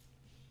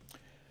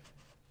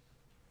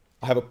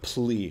 I have a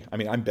plea. I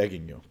mean, I'm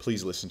begging you.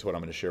 Please listen to what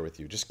I'm going to share with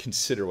you. Just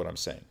consider what I'm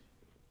saying.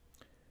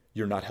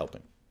 You're not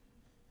helping.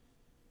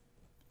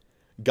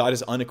 God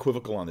is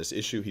unequivocal on this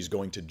issue. He's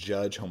going to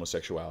judge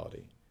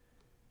homosexuality.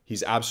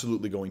 He's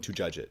absolutely going to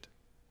judge it.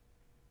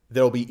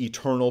 There will be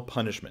eternal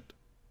punishment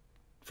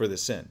for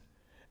this sin.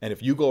 And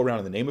if you go around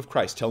in the name of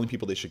Christ telling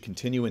people they should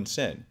continue in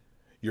sin,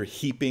 you're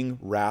heaping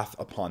wrath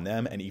upon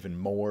them and even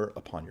more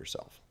upon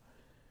yourself.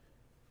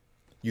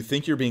 You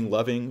think you're being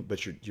loving,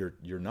 but you're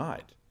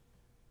not.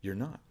 You're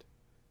not.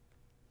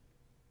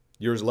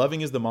 You're as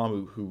loving as the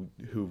mom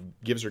who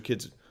gives her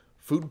kids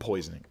food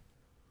poisoning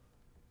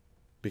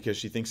because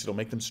she thinks it'll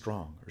make them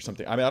strong or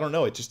something. I mean, I don't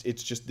know. It's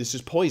just this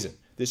is poison.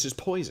 This is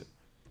poison.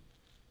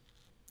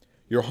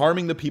 You're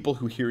harming the people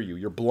who hear you.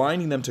 You're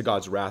blinding them to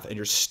God's wrath, and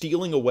you're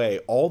stealing away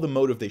all the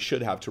motive they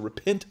should have to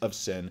repent of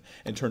sin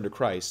and turn to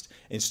Christ.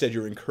 Instead,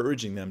 you're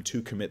encouraging them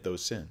to commit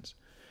those sins.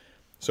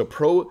 So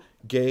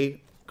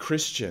pro-gay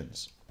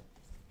Christians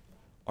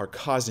are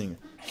causing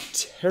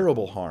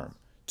terrible harm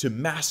to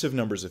massive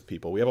numbers of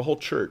people. We have a whole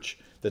church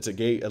that's a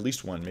gay, at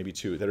least one, maybe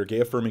two, that are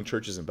gay-affirming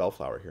churches in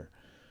Bellflower here.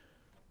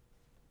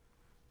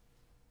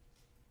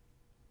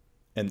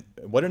 And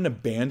what an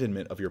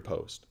abandonment of your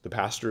post, the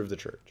pastor of the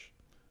church,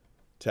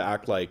 to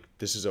act like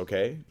this is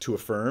okay, to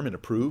affirm and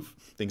approve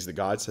things that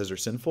God says are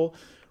sinful.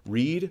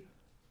 Read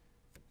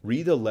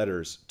the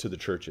letters to the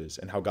churches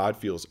and how God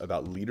feels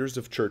about leaders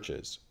of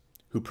churches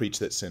who preach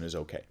that sin is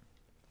okay.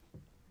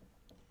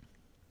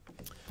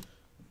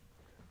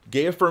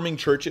 Gay-affirming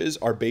churches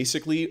are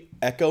basically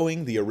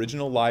echoing the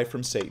original lie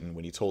from Satan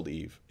when he told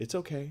Eve, it's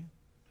okay,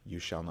 you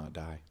shall not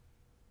die.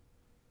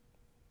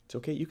 It's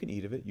okay, you can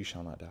eat of it, you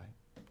shall not die.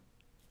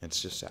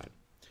 It's just sad.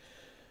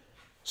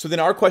 So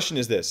then our question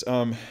is this,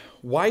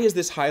 why is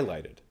this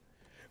highlighted?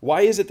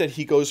 Why is it that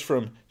he goes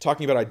from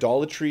talking about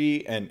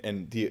idolatry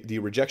and the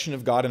rejection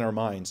of God in our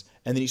minds,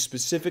 and then he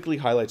specifically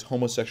highlights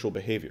homosexual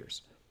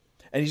behaviors?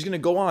 And he's going to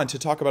go on to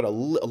talk about a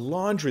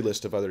laundry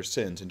list of other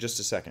sins in just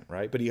a second,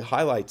 right? But he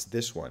highlights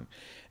this one.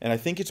 And I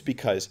think it's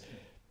because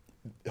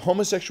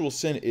homosexual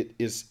sin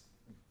is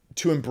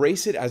to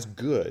embrace it as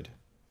good,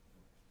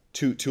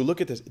 to look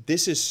at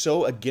this is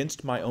so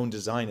against my own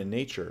design and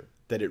nature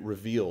that it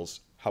reveals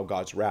how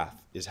God's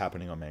wrath is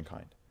happening on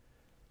mankind.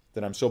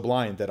 That I'm so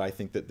blind that I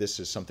think that this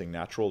is something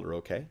natural or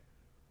okay.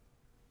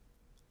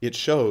 It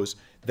shows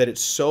that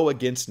it's so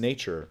against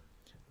nature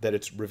that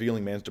it's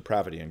revealing man's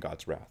depravity and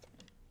God's wrath.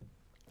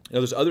 Now,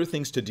 there's other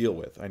things to deal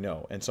with, I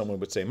know. And someone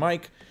would say,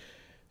 Mike,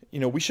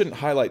 we shouldn't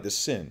highlight the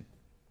sin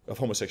of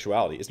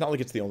homosexuality. It's not like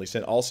it's the only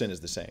sin. All sin is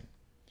the same.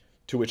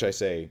 To which I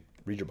say,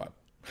 read your Bible.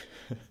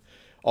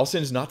 All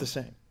sin is not the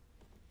same.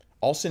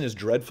 All sin is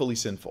dreadfully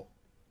sinful.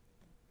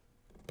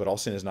 But all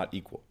sin is not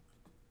equal.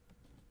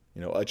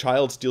 A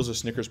child steals a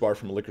Snickers bar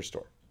from a liquor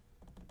store.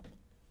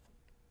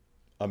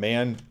 A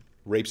man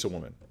rapes a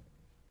woman.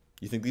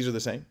 You think these are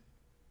the same?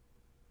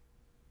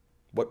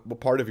 What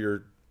part of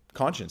your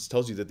conscience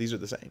tells you that these are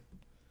the same?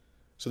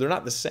 So they're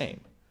not the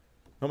same.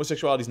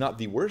 Homosexuality is not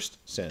the worst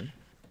sin.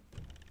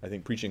 I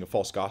think preaching a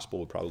false gospel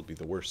would probably be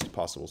the worst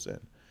possible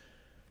sin.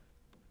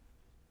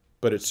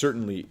 But it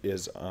certainly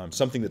is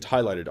something that's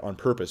highlighted on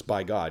purpose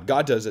by God.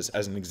 God does this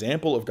as an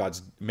example of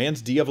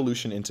man's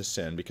de-evolution into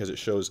sin because it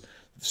shows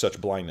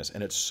such blindness,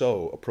 and it's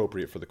so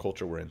appropriate for the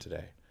culture we're in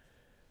today.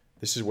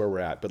 This is where we're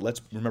at. But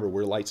let's remember,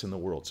 we're lights in the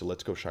world, so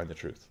let's go shine the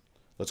truth.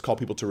 Let's call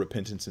people to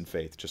repentance and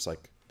faith, just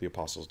like the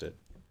apostles did.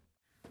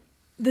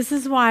 This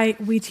is why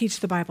we teach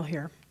the Bible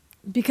here,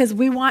 because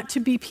we want to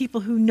be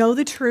people who know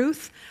the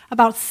truth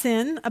about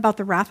sin, about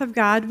the wrath of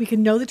God. We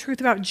can know the truth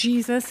about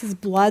Jesus, his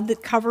blood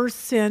that covers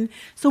sin,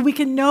 so we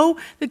can know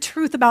the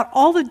truth about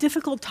all the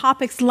difficult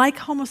topics like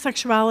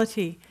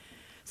homosexuality,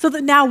 so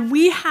that now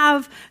we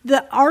have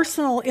the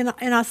arsenal in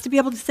us to be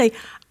able to say,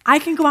 I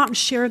can go out and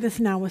share this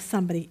now with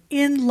somebody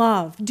in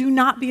love. Do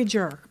not be a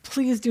jerk.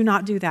 Please do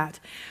not do that.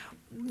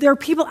 There are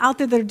people out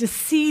there that are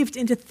deceived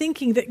into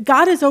thinking that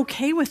God is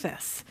okay with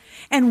this.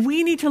 And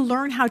we need to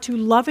learn how to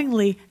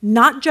lovingly,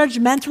 not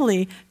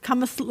judgmentally,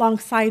 come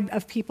alongside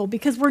of people,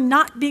 because we're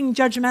not being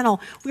judgmental.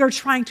 We are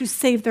trying to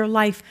save their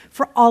life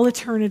for all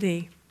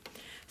eternity.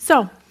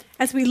 So,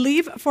 as we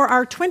leave for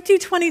our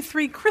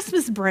 2023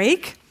 Christmas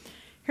break,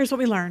 here's what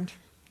we learned.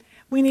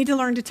 We need to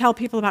learn to tell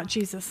people about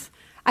Jesus.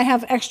 I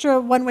have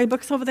extra one-way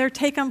books over there.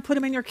 Take them, put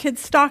them in your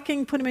kid's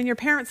stocking, put them in your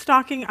parent's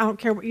stocking. I don't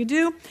care what you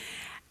do.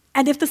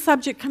 And if the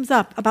subject comes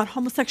up about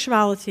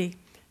homosexuality,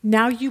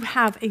 now you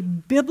have a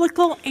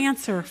biblical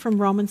answer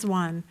from Romans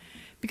 1.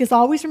 Because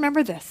always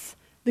remember this,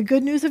 the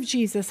good news of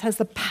Jesus has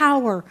the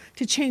power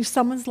to change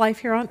someone's life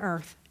here on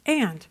earth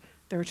and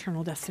their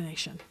eternal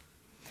destination.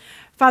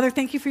 Father,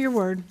 thank you for your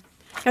word.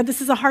 God,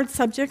 this is a hard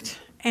subject,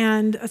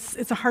 and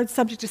it's a hard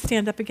subject to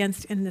stand up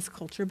against in this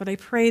culture, but I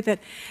pray that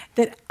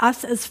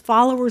us as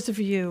followers of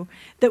you,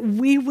 that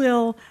we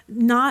will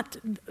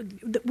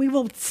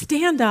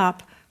stand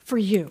up for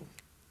you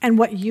and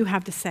what you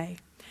have to say.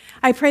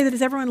 I pray that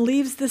as everyone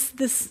leaves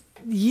this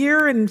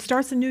year and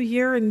starts a new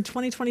year in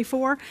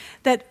 2024,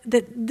 that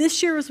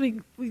this year as we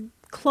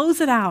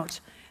close it out,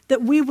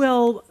 that we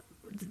will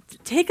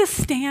take a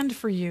stand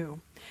for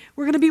you.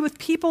 We're going to be with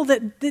people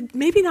that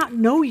maybe not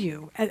know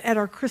you at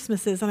our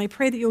Christmases, and I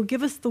pray that you'll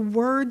give us the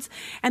words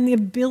and the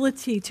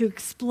ability to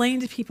explain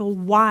to people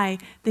why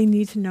they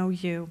need to know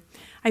you.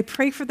 I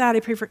pray for that. I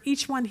pray for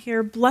each one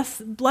here. Bless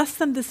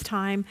them this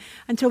time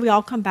until we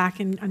all come back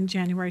on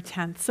January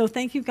 10th. So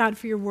thank you, God,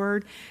 for your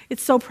word.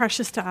 It's so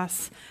precious to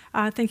us.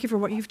 Thank you for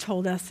what you've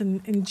told us.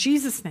 In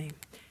Jesus' name,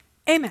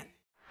 amen.